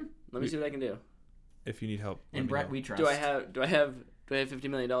 Let me see what I can do. If you need help, let And me Brett, know. we trust. Do I have $50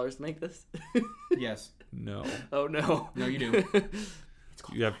 million to make this? Yes. No, Oh no. No, you do. It's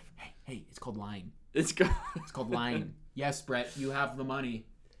called you have. Hey, it's called lying. It's go- It's called lying. Yes, Brett, you have the money.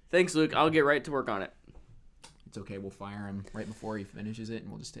 Thanks, Luke. I'll get right to work on it. It's okay. We'll fire him right before he finishes it, and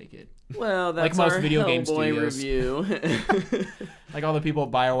we'll just take it. Well, that's most our video game Hellboy studios. review. Like all the people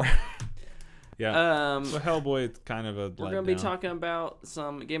at BioWare. Yeah. So Hellboy, it's kind of a. We're gonna be talking about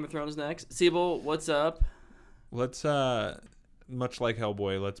some Game of Thrones next. Siebel, what's up? Let's much like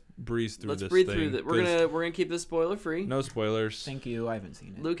Hellboy, let's breeze through Let's this breathe thing. through that. We're gonna keep this spoiler free. No spoilers. Thank you. I haven't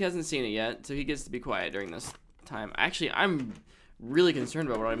seen it. Luke hasn't seen it yet, so he gets to be quiet during this time. Actually, I'm really concerned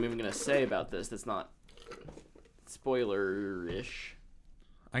about what I'm even gonna say about this. That's not spoiler-ish.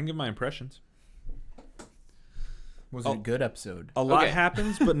 I can give my impressions. Was it a good episode? A lot Okay.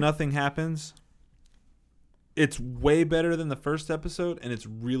 happens, but nothing happens. It's way better than the first episode, and it's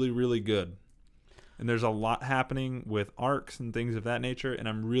really, really good. And there's a lot happening with arcs and things of that nature, and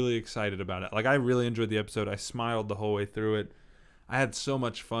I'm really excited about it. Like, I really enjoyed the episode. I smiled the whole way through it. I had so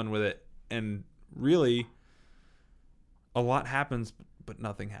much fun with it, and really, a lot happens, but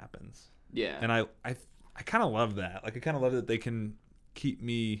nothing happens. Yeah. And I kind of love that. Like, I kind of love that they can keep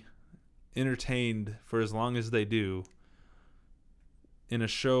me entertained for as long as they do in a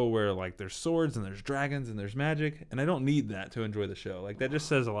show where, like, there's swords and there's dragons and there's magic, and I don't need that to enjoy the show. Like, that just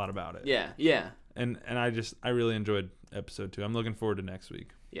says a lot about it. Yeah. And I really enjoyed episode 2. I'm looking forward to next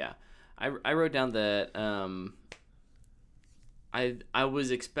week. Yeah. I wrote down that I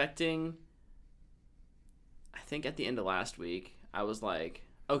was expecting, I think at the end of last week, I was like,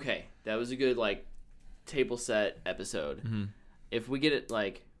 okay, that was a good, like, table set episode. Mm-hmm. If we get it,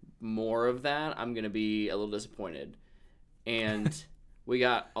 like, more of that, I'm going to be a little disappointed. And we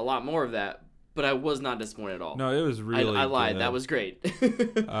got a lot more of that, but I was not disappointed at all. No, it was really I lied. good. That was great.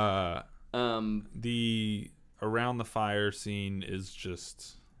 The around the fire scene is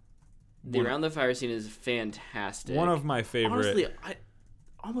just The around the fire scene is fantastic. one of my favorite. Honestly,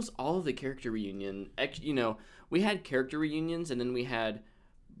 almost all of the character reunion, we had character reunions, and then we had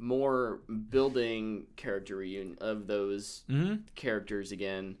more building character reunion of those characters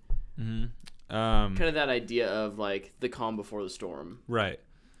again. Mm-hmm. Kind of that idea of, like, the calm before the storm. Right,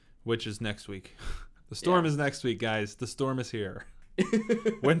 which is next week. The storm is next week, guys. The storm is here.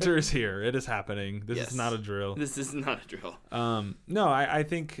 Winter is here. It is happening. This is not a drill. This is not a drill. No, I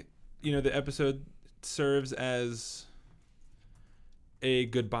think, the episode serves as a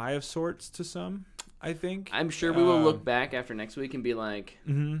goodbye of sorts to some, I think. I'm sure we will look back after next week and be like,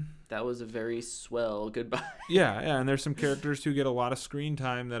 Mm-hmm. that was a very swell goodbye. Yeah, and there's some characters who get a lot of screen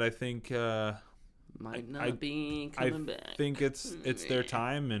time that I think Might not be coming back. I think it's their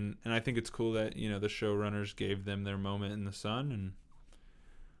time, and I think it's cool that the showrunners gave them their moment in the sun, and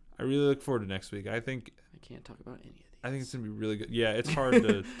I really look forward to next week. I think I can't talk about any of these. I think it's gonna be really good. Yeah, it's hard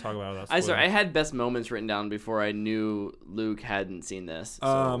to talk about without spoiling. I had best moments written down before I knew Luke hadn't seen this,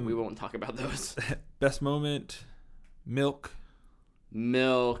 so we won't talk about those. Best moment, milk,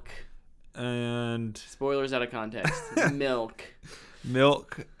 and spoilers out of context. Milk.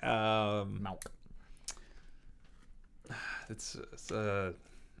 Milk. It's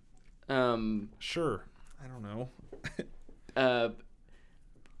sure. I don't know.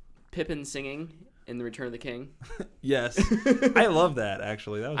 Pippin singing in The Return of the King. Yes, I love that.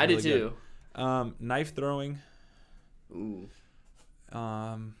 Actually, that was I really did too. Good. Knife throwing. Ooh.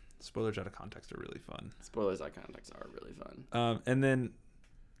 Spoilers out of context are really fun. Spoilers out of context are really fun. And then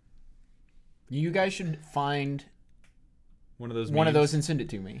You guys should find one of those and send it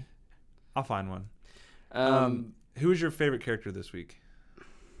to me. I'll find one. Who is your favorite character this week?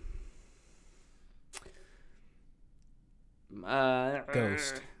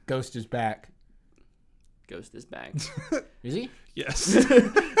 Ghost. Ghost is back. Ghost is back. Is he? Yes.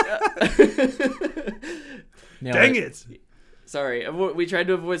 Nailed Dang it. Sorry, we tried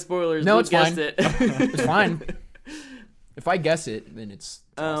to avoid spoilers. No, Luke it's guessed fine. it. It's fine. If I guess it, then it's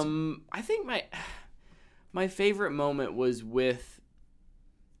awesome. I think my favorite moment was with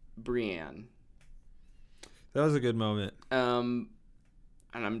Brienne. That was a good moment. And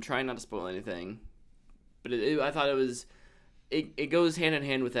I'm trying not to spoil anything, but I thought it goes hand in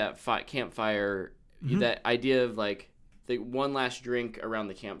hand with that campfire, that idea of, like, the one last drink around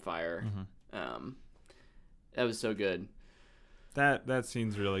the campfire. That was so good. That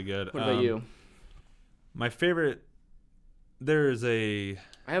scene's really good. What about you? My favorite. I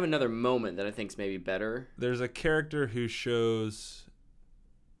have another moment that I think's maybe better. There's a character who shows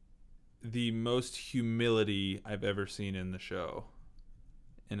the most humility I've ever seen in the show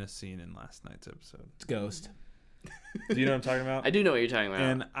in a scene in last night's episode. It's Ghost. Do you know what I'm talking about? I do know what you're talking about.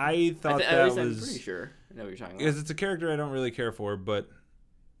 And I thought at least that I'm was... pretty sure I know what you're talking about. Because it's a character I don't really care for, but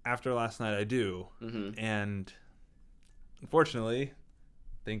after last night I do. Mm-hmm. And unfortunately,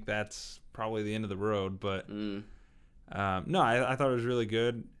 I think that's probably the end of the road. But no, I thought it was really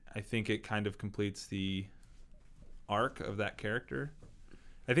good. I think it kind of completes the arc of that character.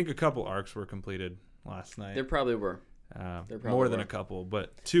 I think a couple arcs were completed last night. There probably were. More than a couple,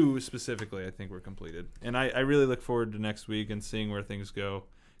 but 2 specifically I think were completed. And I really look forward to next week and seeing where things go.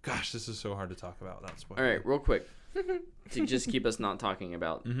 Gosh, this is so hard to talk about. That's why. All right, real quick. To just keep us not talking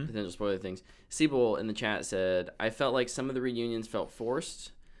about potential spoiler things. Seabull in the chat said, I felt like some of the reunions felt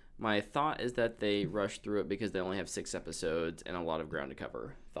forced. My thought is that they rushed through it because they only have 6 episodes and a lot of ground to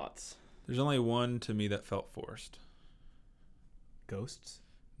cover. Thoughts? There's only one to me that felt forced. Ghosts.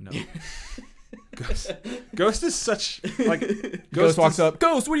 No. Ghost is such like Ghost walks is- up.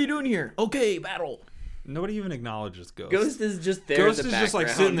 Ghost, what are you doing here? Okay, battle. Nobody even acknowledges Ghost. Ghost is just there. Ghost in the is just like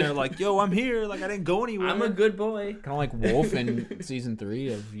background. sitting there, like, yo, I'm here. Like I didn't go anywhere. I'm a good boy. Kind of like Wolf in season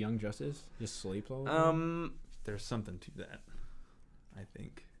 3 of Young Justice. Just sleeps all the time. There's something to that, I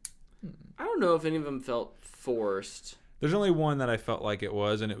think. I don't know if any of them felt forced. There's only one that I felt like it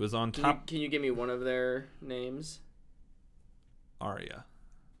was, and it was on top. Can you give me one of their names? Arya.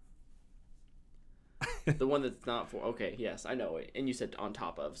 The one that's not for. Okay, yes, I know it. And you said on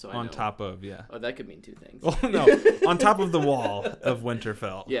top of, so I know. On top of, yeah. Oh, that could mean 2 things. Oh no, on top of the wall of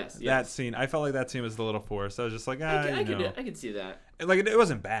Winterfell. Yes, That yes. scene. I felt like that scene was a little forced. I was just like, I could see that. Like it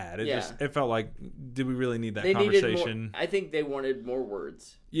wasn't bad. Yeah. It felt like, did we really need that They needed conversation? more. I think they wanted more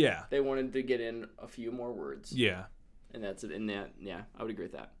words. Yeah. They wanted to get in a few more words. Yeah. And that's it. And that, yeah, I would agree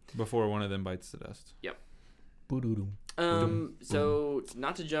with that. Before one of them bites the dust. Yep. Boom, So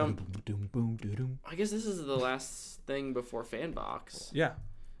not to jump. boom, boom, boom. I guess this is the last thing before Fanbox. Yeah.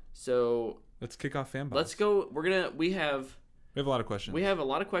 So Let's kick off Fanbox. let's go. We have We have a lot of questions. a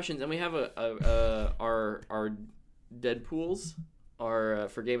lot of questions, and we have our Deadpools are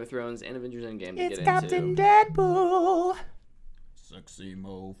for Game of Thrones and Avengers Endgame to It's get Captain into. Deadpool. Sexy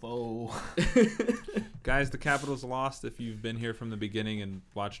mofo. Guys, the Capitals lost. If you've been here from the beginning and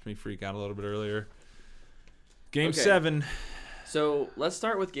watched me freak out a little bit earlier. Game Okay. 7. So let's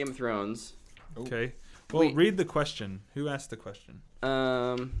start with Game of Thrones. Okay. Well, Wait. read the question. Who asked the question?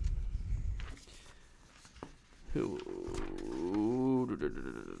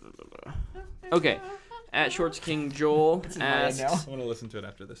 Okay. At Shorts King Joel asks, I want to listen to it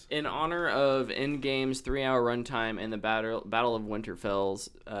after this. in honor of Endgame's 3-hour runtime and the Battle of Winterfell's,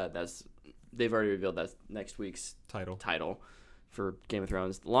 they've already revealed that's next week's title for Game of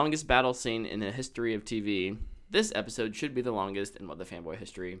Thrones. The longest battle scene in the history of TV. This episode should be the longest in the fanboy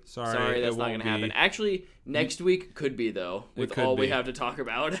history. Sorry, that's it not won't going to happen. be. Actually, next week could be, though, with could all we be. have to talk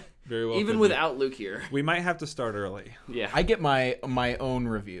about. Very well. Even could be. without Luke here. We might have to start early. Yeah. I get my own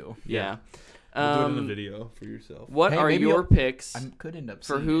review. Yeah. We'll do it in the video for yourself. What Hey, are maybe your I'll- picks I could end up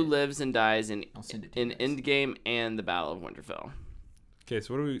for seeing who it. lives and dies in I'll send it to you guys. Endgame and the Battle of Winterfell? Okay,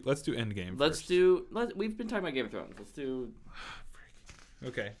 so let's do Endgame Let's first. we've been talking about Game of Thrones. Let's do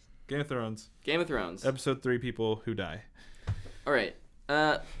Okay. Game of Thrones. Game of Thrones. Episode 3, people who die. All right.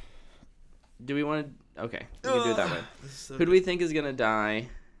 Do we want to? Okay, we can do it that way. Who do we think is gonna die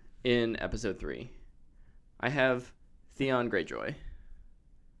in episode 3? I have Theon Greyjoy,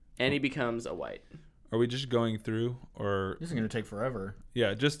 and he becomes a white. Are we just going through, or This is gonna take forever.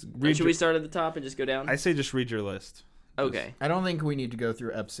 yeah, just And read? should we start at the top and just go down? I say just read your list. Okay. I don't think we need to go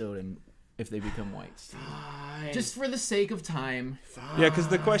through episode and if they become whites. Fine. Just for the sake of time. Yeah, because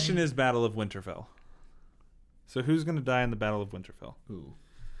the question is Battle of Winterfell. So who's gonna die in the Battle of Winterfell? Ooh.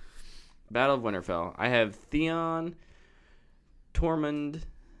 Battle of Winterfell. I have Theon, Tormund,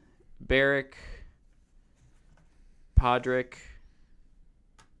 Beric, Podrick,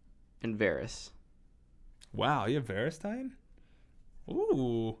 and Varys. Wow, you have Varys dying?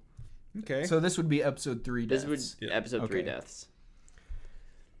 Ooh. Okay. So this would be episode 3 This deaths. would Yeah. episode 3 Okay. deaths.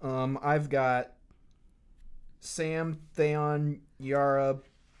 I've got Sam, Theon, Yara,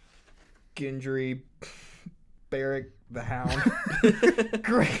 Gendry, Beric the Hound,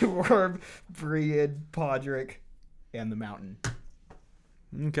 Grey Worm, Brienne, Podrick, and the Mountain.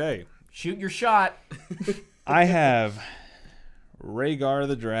 Okay. Shoot your shot. I have Rhaegar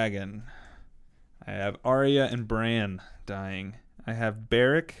the Dragon. I have Arya and Bran dying. I have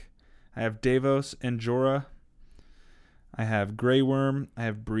Beric. I have Davos and Jorah. I have Grey Worm. I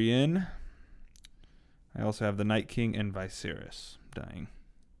have Brienne. I also have the Night King and Viserys dying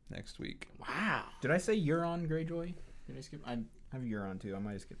next week. Wow. Did I say Euron Greyjoy? Did I skip? I have Euron too. I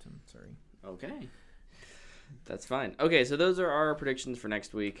might have skipped him. Sorry. Okay. That's fine. Okay, so those are our predictions for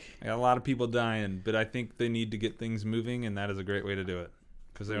next week. I got a lot of people dying, but I think they need to get things moving, and that is a great way to do it.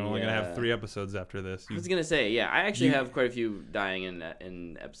 Because they're only going to Yeah. have 3 episodes after this. I was gonna say, yeah, I actually have quite a few dying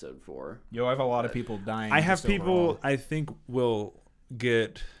in episode 4. Yo, I have a lot of people dying. I have just people overall. I think will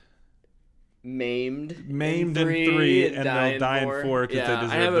get Maimed in 3 3, and die they'll die in 4 because yeah, they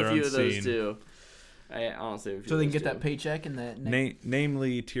deserve I have their a few own of those scene. too. I honestly have a few So they of can those get that too. paycheck and that.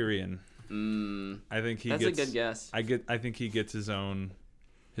 Namely Tyrion. I think he That's gets a good guess. I think he gets his own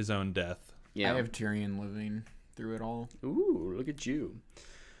death. Yeah. I have Tyrion living through it all. Ooh, look at you.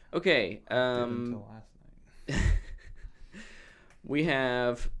 Okay. Until last night. We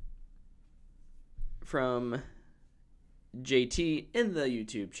have from JT in the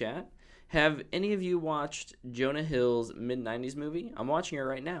YouTube chat. Have any of you watched Jonah Hill's mid-90s movie? I'm watching it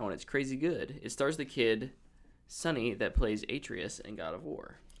right now, and it's crazy good. It stars the kid, Sonny, that plays Atreus in God of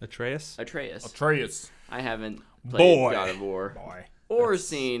War. Atreus? Atreus. I haven't played Boy. God of War or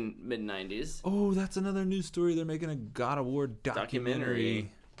seen mid-90s. Oh, that's another news story. They're making a God of War documentary.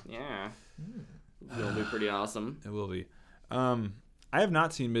 Yeah. It'll be pretty awesome. It will be. I have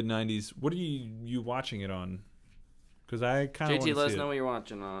not seen mid-90s. What are you watching it on? Because I kind of want to JT, let us see know it. what you're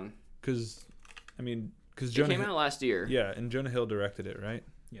watching on. Because It Jonah came out last year. Yeah, and Jonah Hill directed it, right?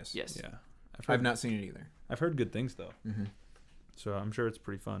 Yes. Yes. Yeah. I've not seen it either. I've heard good things though. Mm-hmm. So I'm sure it's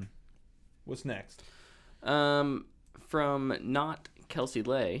pretty fun. What's next? From not Kelsey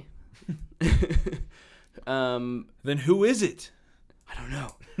Lay. Then who is it? I don't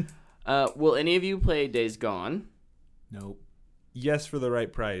know. Will any of you play Days Gone? Nope. Yes, for the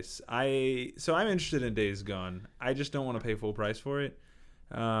right price. I'm interested in Days Gone. I just don't want to pay full price for it.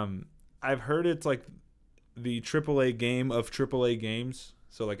 I've heard it's like the AAA game of AAA games.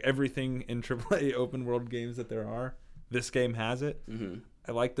 So like everything in AAA open world games that there are, this game has it. Mm-hmm.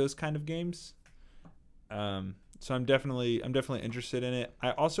 I like those kind of games. So I'm definitely interested in it.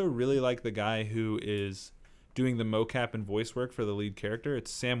 I also really like the guy who is doing the mocap and voice work for the lead character.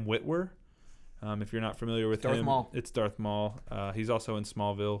 It's Sam Witwer. If you're not familiar with Darth him, Maul. it's Darth Maul. He's also in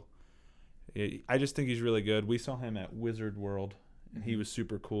Smallville. I just think he's really good. We saw him at Wizard World, and he was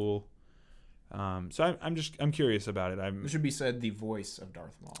super cool. So I'm curious about it. It should be said the voice of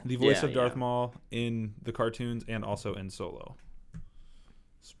Darth Maul. The voice Yeah, of Darth yeah. Maul in the cartoons and also in Solo.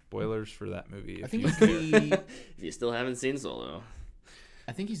 Spoilers for that movie. I If think you he's care. the. If you still haven't seen Solo.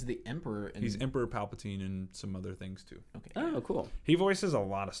 I think he's the Emperor. In, He's Emperor Palpatine and some other things too. okay. Oh, cool. He voices a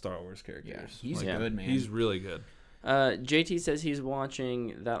lot of Star Wars characters. Yeah, he's Yeah. good, man. He's really good. JT says he's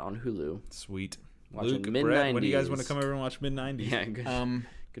watching that on Hulu. Sweet. Watching Luke, mid-90s. Brett, when do you guys want to come over and watch mid-90s? Yeah, good,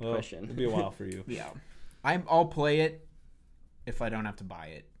 good Well, question. It'll be a while for you. Yeah. I'll play it if I don't have to buy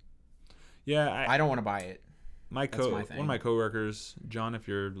it. Yeah, I don't want to buy it. my that's my one thing. of my coworkers, John, if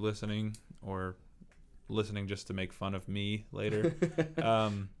you're listening or listening just to make fun of me later,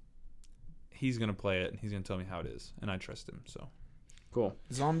 he's gonna play it and he's gonna tell me how it is, and I trust him, so Cool.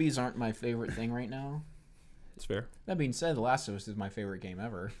 Zombies aren't my favorite thing right now. it's fair. That being said, The Last of Us is my favorite game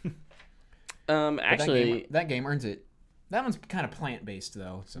ever. Actually, that game earns it. That one's kind of plant-based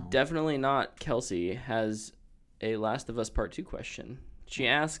though. So definitely not. Kelsey has a Last of Us Part 2 question. She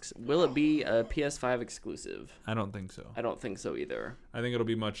asks, will it be a PS5 exclusive? I don't think so. I don't think so either. I think it'll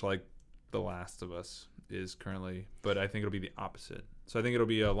be much like The Last of Us is currently, but I think it'll be the opposite. So I think it'll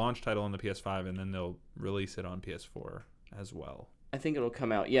be a launch title on the PS5, and then they'll release it on PS4 as well. I think it'll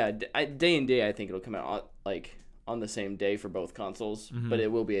come out. Yeah, day and day. I think it'll come out like on the same day for both consoles, but it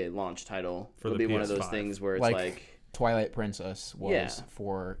will be a launch title. For It'll the be one of those PS5. things where it's Like- like Twilight Princess was Yeah.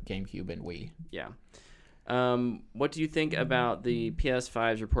 for GameCube and Wii. yeah. What do you think about the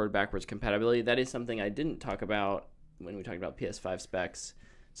PS5's reported backwards compatibility? That is something I didn't talk about when we talked about PS5 specs.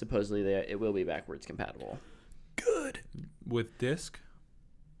 Supposedly, it will be backwards compatible. Good. With disc?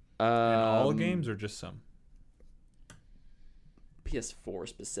 In all games or just some? PS4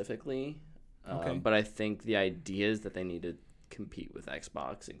 specifically. Okay. But I think the idea is that they need to compete with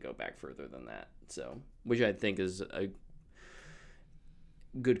Xbox and go back further than that. So, which I think is a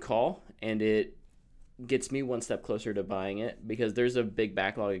good call, and it gets me one step closer to buying it because there's a big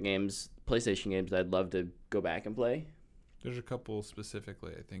backlog of games, PlayStation games, that I'd love to go back and play. There's a couple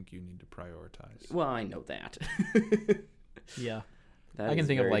specifically I think you need to prioritize. Well, I know that. Yeah. That I can is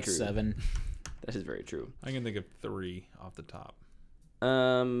think of very like true. 7. That is very true. I can think of 3 off the top.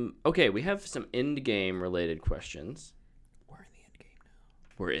 Okay, we have some end game related questions.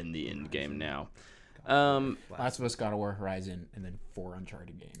 We're in the end game now. We're in the end game now. Last of Us, God of War, Horizon, and then 4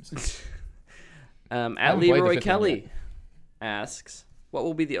 Uncharted games. At haven't played the Leroy fifth one Kelly asks, what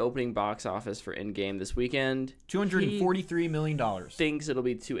will be the opening box office for Endgame this weekend? $243 million. Thinks it'll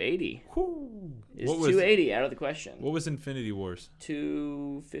be 280. Is What was- 280 out of the question? What was Infinity Wars?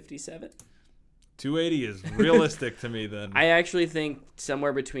 257. 280 is realistic to me then. I actually think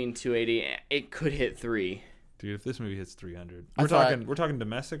somewhere between 280. It could hit 3. Dude, if this movie hits 300. I thought- We're talking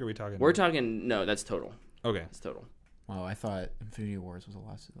domestic or are we talking We're talking. No, that's total. Okay. That's total. Well, I thought Infinity Wars was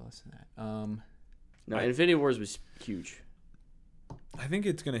less than that. No, Infinity Wars was huge. I think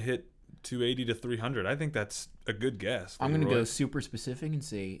it's going to hit 280 to 300. I think that's a good guess. I'm going to Leroy. go super specific and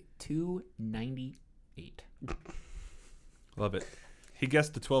say 298. Love it. He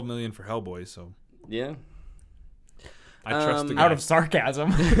guessed the 12 million for Hellboy, so Yeah. I trust the guy. Out of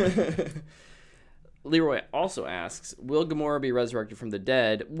sarcasm. Leroy also asks, will Gamora be resurrected from the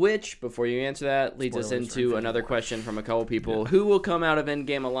dead? Which, before you answer that, leads us Spoilers for into Infinity another War. question from a couple people. Who will come out of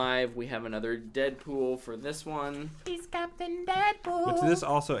Endgame alive? We have another Deadpool for this one. He's Captain Deadpool. But this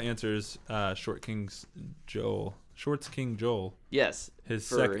also answers Shorts King Joel. Yes. His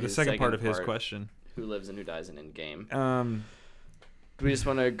for the his second part of his part, question. Who lives and who dies in Endgame. Do Do we just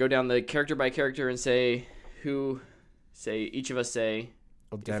want to go down the character by character and say each of us say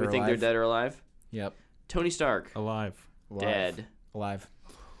if we think they're dead or alive? Yep. Tony Stark, alive. dead. Alive.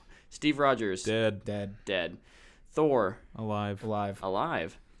 Steve Rogers, Dead. dead. Thor, Alive. Alive.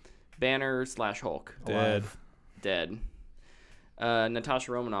 alive. Banner / Hulk, Dead. dead.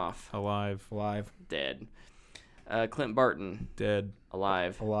 Natasha Romanoff, Alive. Alive. dead. Clint Barton, Dead.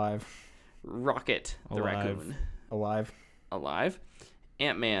 alive. Alive. Rocket, the Alive. raccoon, Alive. alive.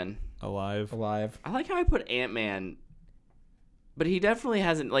 Ant-Man. Alive. Alive. I like how I put Ant-Man, but he definitely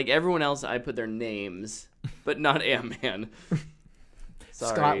hasn't, like everyone else, I put their names, but not Ant-Man.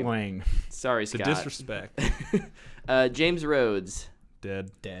 Sorry. Scott Lang. Sorry, The Scott. disrespect. James Rhodes,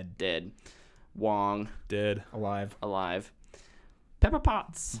 Dead. dead. Wong, Dead. Alive. alive. Pepper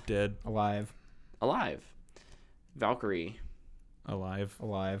Potts, Dead. Alive. alive. Valkyrie, Alive.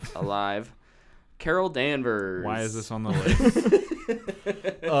 Alive. alive. Carol Danvers. Why is this on the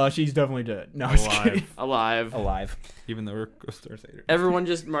list? She's definitely dead. No, I'm just kidding. alive? Alive. Even though we're Ghost Darth Vader. Everyone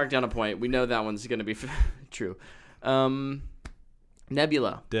just marked down a point. We know that one's going to be true.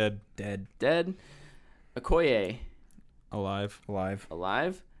 Nebula, Dead. Dead. dead. Okoye, Alive. Alive.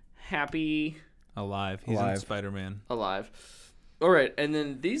 alive. Happy, Alive. He's in Alive. Spider-Man. alive. All right, and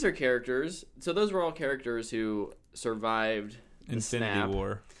then these are characters. So those were all characters who survived the Infinity snap.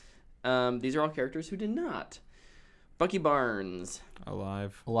 War. These are all characters who did not. Bucky Barnes,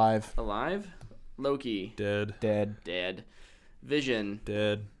 Alive. Alive. alive. Loki, Dead. Dead. dead. Vision,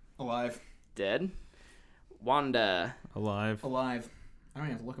 Dead. Alive. dead. Wanda, Alive. Alive. I don't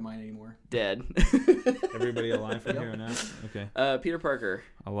even have to look at mine anymore. dead. Everybody alive from here on out? Okay. Peter Parker,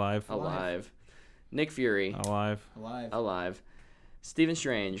 Alive. alive. Nick Fury, Alive. Alive. alive. Stephen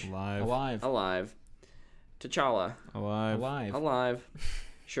Strange, Alive. Alive. alive. T'Challa, Alive. Alive. alive.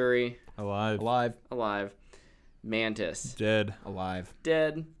 Shuri, Alive. Alive. alive. Mantis, Dead. Alive.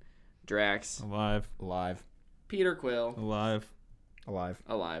 dead. Drax, Alive. Alive. Peter Quill, Alive. Alive.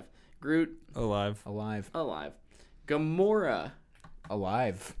 alive. Groot, Alive. Alive. alive. Gamora,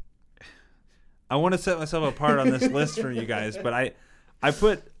 Alive. I want to set myself apart on this list from you guys, but I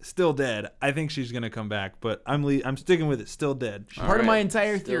put still dead. I think she's gonna come back, but I'm sticking with it. Still dead. All Part of my right.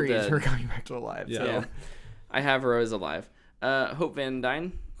 entire Still theory is dead. her coming back to alive. Yeah. So. Yeah. I have her as alive. Hope Van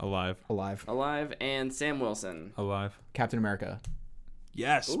Dyne, Alive. Alive. alive. And Sam Wilson, Alive. Captain America.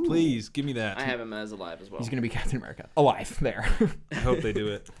 Yes, Ooh. please give me that. I have him as alive as well. He's going to be Captain America. Alive. There. I hope they do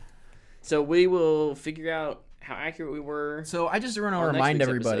it. So we will figure out how accurate we were. So I just want to on next remind week's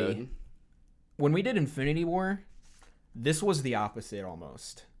everybody, episode. when we did Infinity War, this was the opposite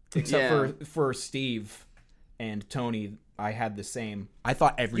almost. Except Yeah. for Steve and Tony, I had the same. I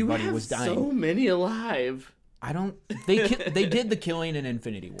thought everybody you have was dying. so many alive. I don't. They did the killing in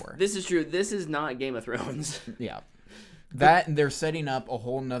Infinity War. This is true. This is not Game of Thrones. Yeah. That and they're setting up a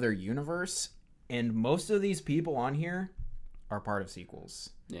whole nother universe, and most of these people on here are part of sequels.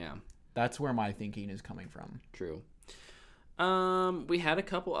 Yeah, That's where my thinking is coming from. true. We had a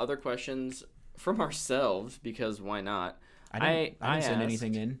couple other questions from ourselves because why not? I didn't send asked-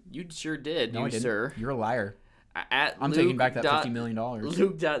 anything in. You sure did, No, I didn't. sir. You're a liar. At I'm taking back that $50 million.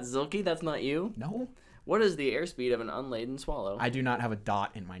 Luke.Zilke, that's not you. No, What is the airspeed of an unladen swallow? I do not have a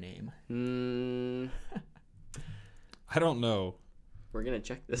dot in my name. I don't know. We're gonna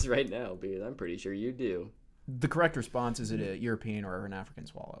check this right now because I'm pretty sure you do. The correct response is it a European or an African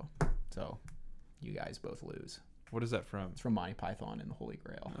swallow. So, you guys both lose. What is that from? It's from Monty Python and the Holy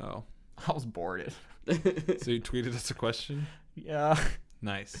Grail. Oh. I was bored. So you tweeted us a question? Yeah.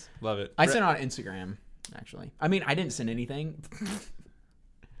 Nice. Love it. I sent it on Instagram, actually. I mean, I didn't send anything.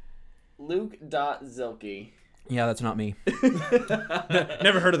 Luke.Zilke Yeah, that's not me.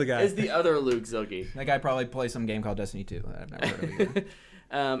 Never heard of the guy. is the other Luke Zilke. That guy probably plays some game called Destiny 2 that I've never heard of either.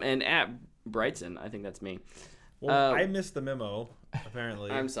 And at Brightson, I think that's me. Well, I missed the memo, apparently.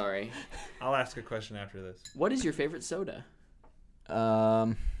 I'm sorry. I'll ask a question after this. What is your favorite soda?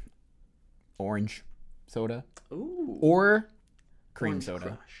 Orange soda Ooh. or cream Orange soda.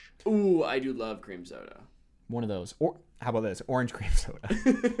 Crush. Ooh, I do love cream soda. One of those. Or how about this? Orange cream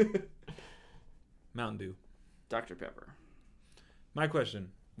soda. Mountain Dew. Dr. Pepper. My question.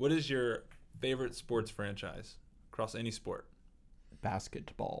 What is your favorite sports franchise across any sport?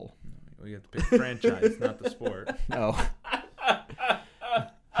 Basketball. We have to pick franchise, not the sport. No.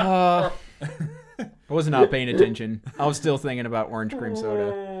 I was not paying attention. I was still thinking about orange cream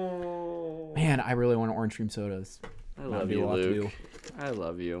soda. Man, I really want orange cream sodas. I love you, Luke. I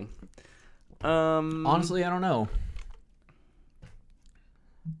love you. Honestly, I don't know.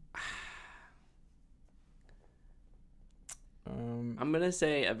 I'm gonna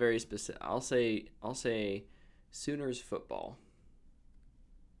say a very specific. I'll say Sooners football.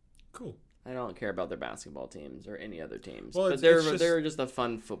 Cool. I don't care about their basketball teams or any other teams, Well, but it's just- they're just a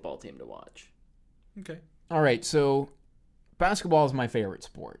fun football team to watch. Okay. All right, so basketball is my favorite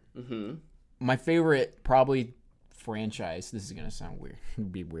sport. Mm-hmm. My favorite probably franchise. This is gonna sound weird.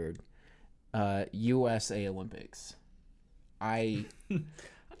 It'd be weird. USA Olympics. I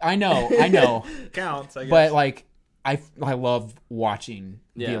know. Counts, I guess. But like, I love watching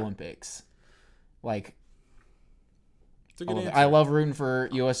the Yeah. Olympics. Like, it's a good answer. I love rooting for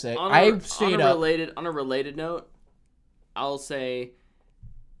USA. On I a stayed up. related note, I'll say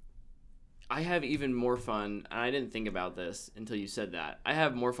I have even more fun, and I didn't think about this until you said that. I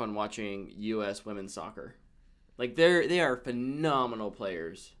have more fun watching U.S. women's soccer. Like they are phenomenal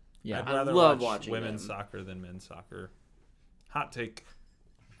players. Yeah, I'd I rather love watch watching women's them. soccer than men's soccer. Hot take.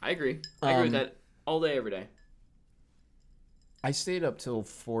 I agree. I agree with that all day, every day. I stayed up till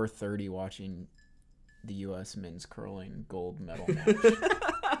 4:30 watching the U.S. men's curling gold medal match.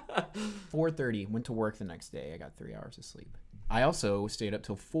 4:30. Went to work the next day. I got 3 hours of sleep. I also stayed up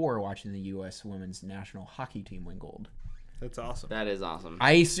till 4 watching the U.S. women's national hockey team win gold. That's awesome. That is awesome.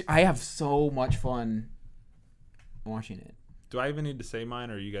 I have so much fun watching it. Do I even need to say mine,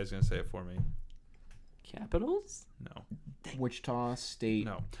 or are you guys going to say it for me? Capitals? No. Wichita State.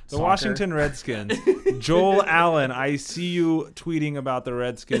 No. The Soccer. Washington Redskins. Joel Allen, I see you tweeting about the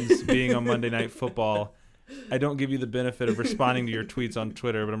Redskins being on Monday Night Football. I don't give you the benefit of responding to your tweets on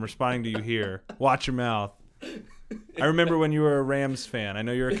Twitter, but I'm responding to you here. Watch your mouth. I remember when you were a Rams fan. I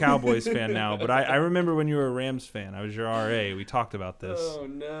know you're a Cowboys fan now, but I remember when you were a Rams fan. I was your RA. We talked about this. Oh,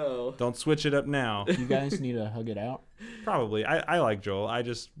 no. Don't switch it up now. You guys need to hug it out. Probably. I like Joel. I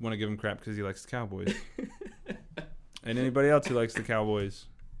just want to give him crap because he likes the Cowboys. And anybody else who likes the Cowboys,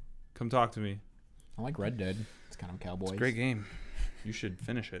 come talk to me. I like Red Dead. It's kind of Cowboys. It's a great game. You should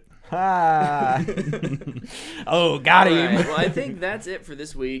finish it. Ah. Oh, got All him. right, well, I think that's it for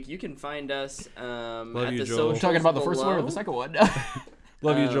this week. You can find us at you, the Joel. socials We're talking about the first one or below. the second one?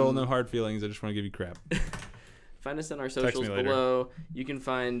 Love you, Joel. No hard feelings. I just want to give you crap. Find us on our me socials later. below. You can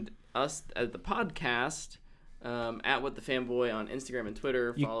find us at the podcast at What the Fanboy on Instagram and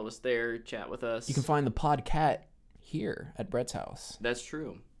Twitter. Follow us there. Chat with us. You can find the Podcat here at Brett's house. That's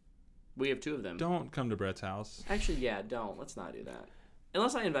true. We have 2 of them. Don't come to Brett's house. Actually, yeah, don't. Let's not do that.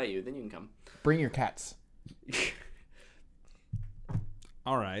 Unless I invite you, then you can come. Bring your cats.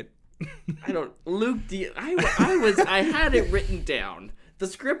 All right. I don't. Luke, I had it written down. The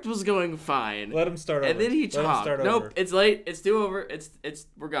script was going fine. Let him start over. And then he Let him talked. start Nope, over. it's late. It's due over.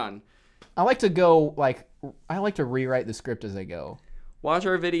 We're gone. I like to rewrite the script as I go. Watch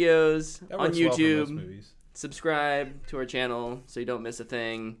our videos That on works well for YouTube. most movies. Subscribe to our channel so you don't miss a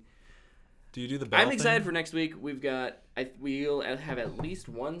thing. Do you do the bell I'm excited thing? for next week. We'll have at least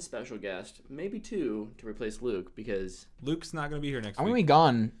 1 special guest, maybe 2, to replace Luke because Luke's not going to be here next I'm gonna week. be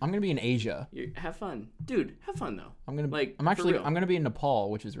gone. I'm gonna be in Asia. have fun, dude. Have fun though. I'm gonna Like, I'm for actually real. I'm gonna be in Nepal,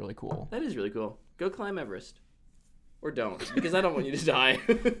 which is really cool. That is really cool. Go climb Everest, or don't, because I don't want you to die.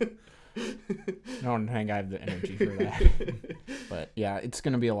 I don't think I have the energy for that. But yeah, it's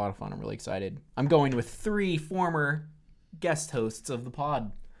gonna be a lot of fun. I'm really excited. I'm going with 3 former guest hosts of the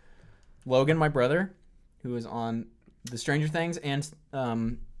pod. Logan, my brother, who was on the Stranger Things and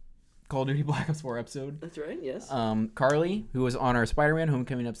Call of Duty Black Ops 4 episode. That's right. Yes. Carly, who was on our Spider-Man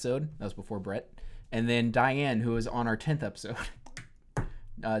Homecoming episode. That was before Brett. And then Diane, who was on our 10th episode,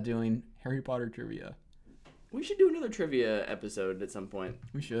 doing Harry Potter trivia. We should do another trivia episode at some point,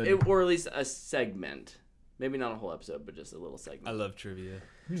 We should. or at least a segment. Maybe not a whole episode, but just a little segment. I love trivia.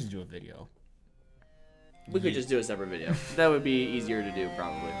 We just do a video. We could just do a separate video. That would be easier to do,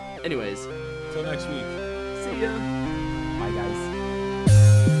 probably. Anyways, Till next week. see ya. Bye, guys.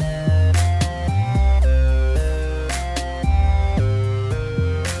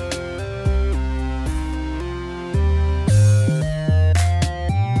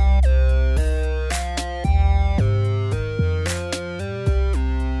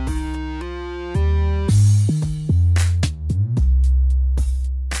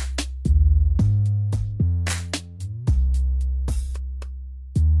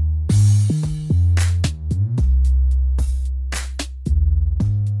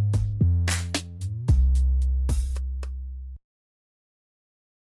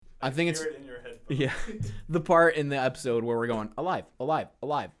 I think it's Hear it in your headphones. yeah, the part in the episode where we're going alive, alive,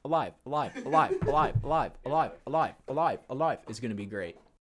 alive, alive, alive, alive, alive, alive, alive, alive, alive, alive is gonna be great.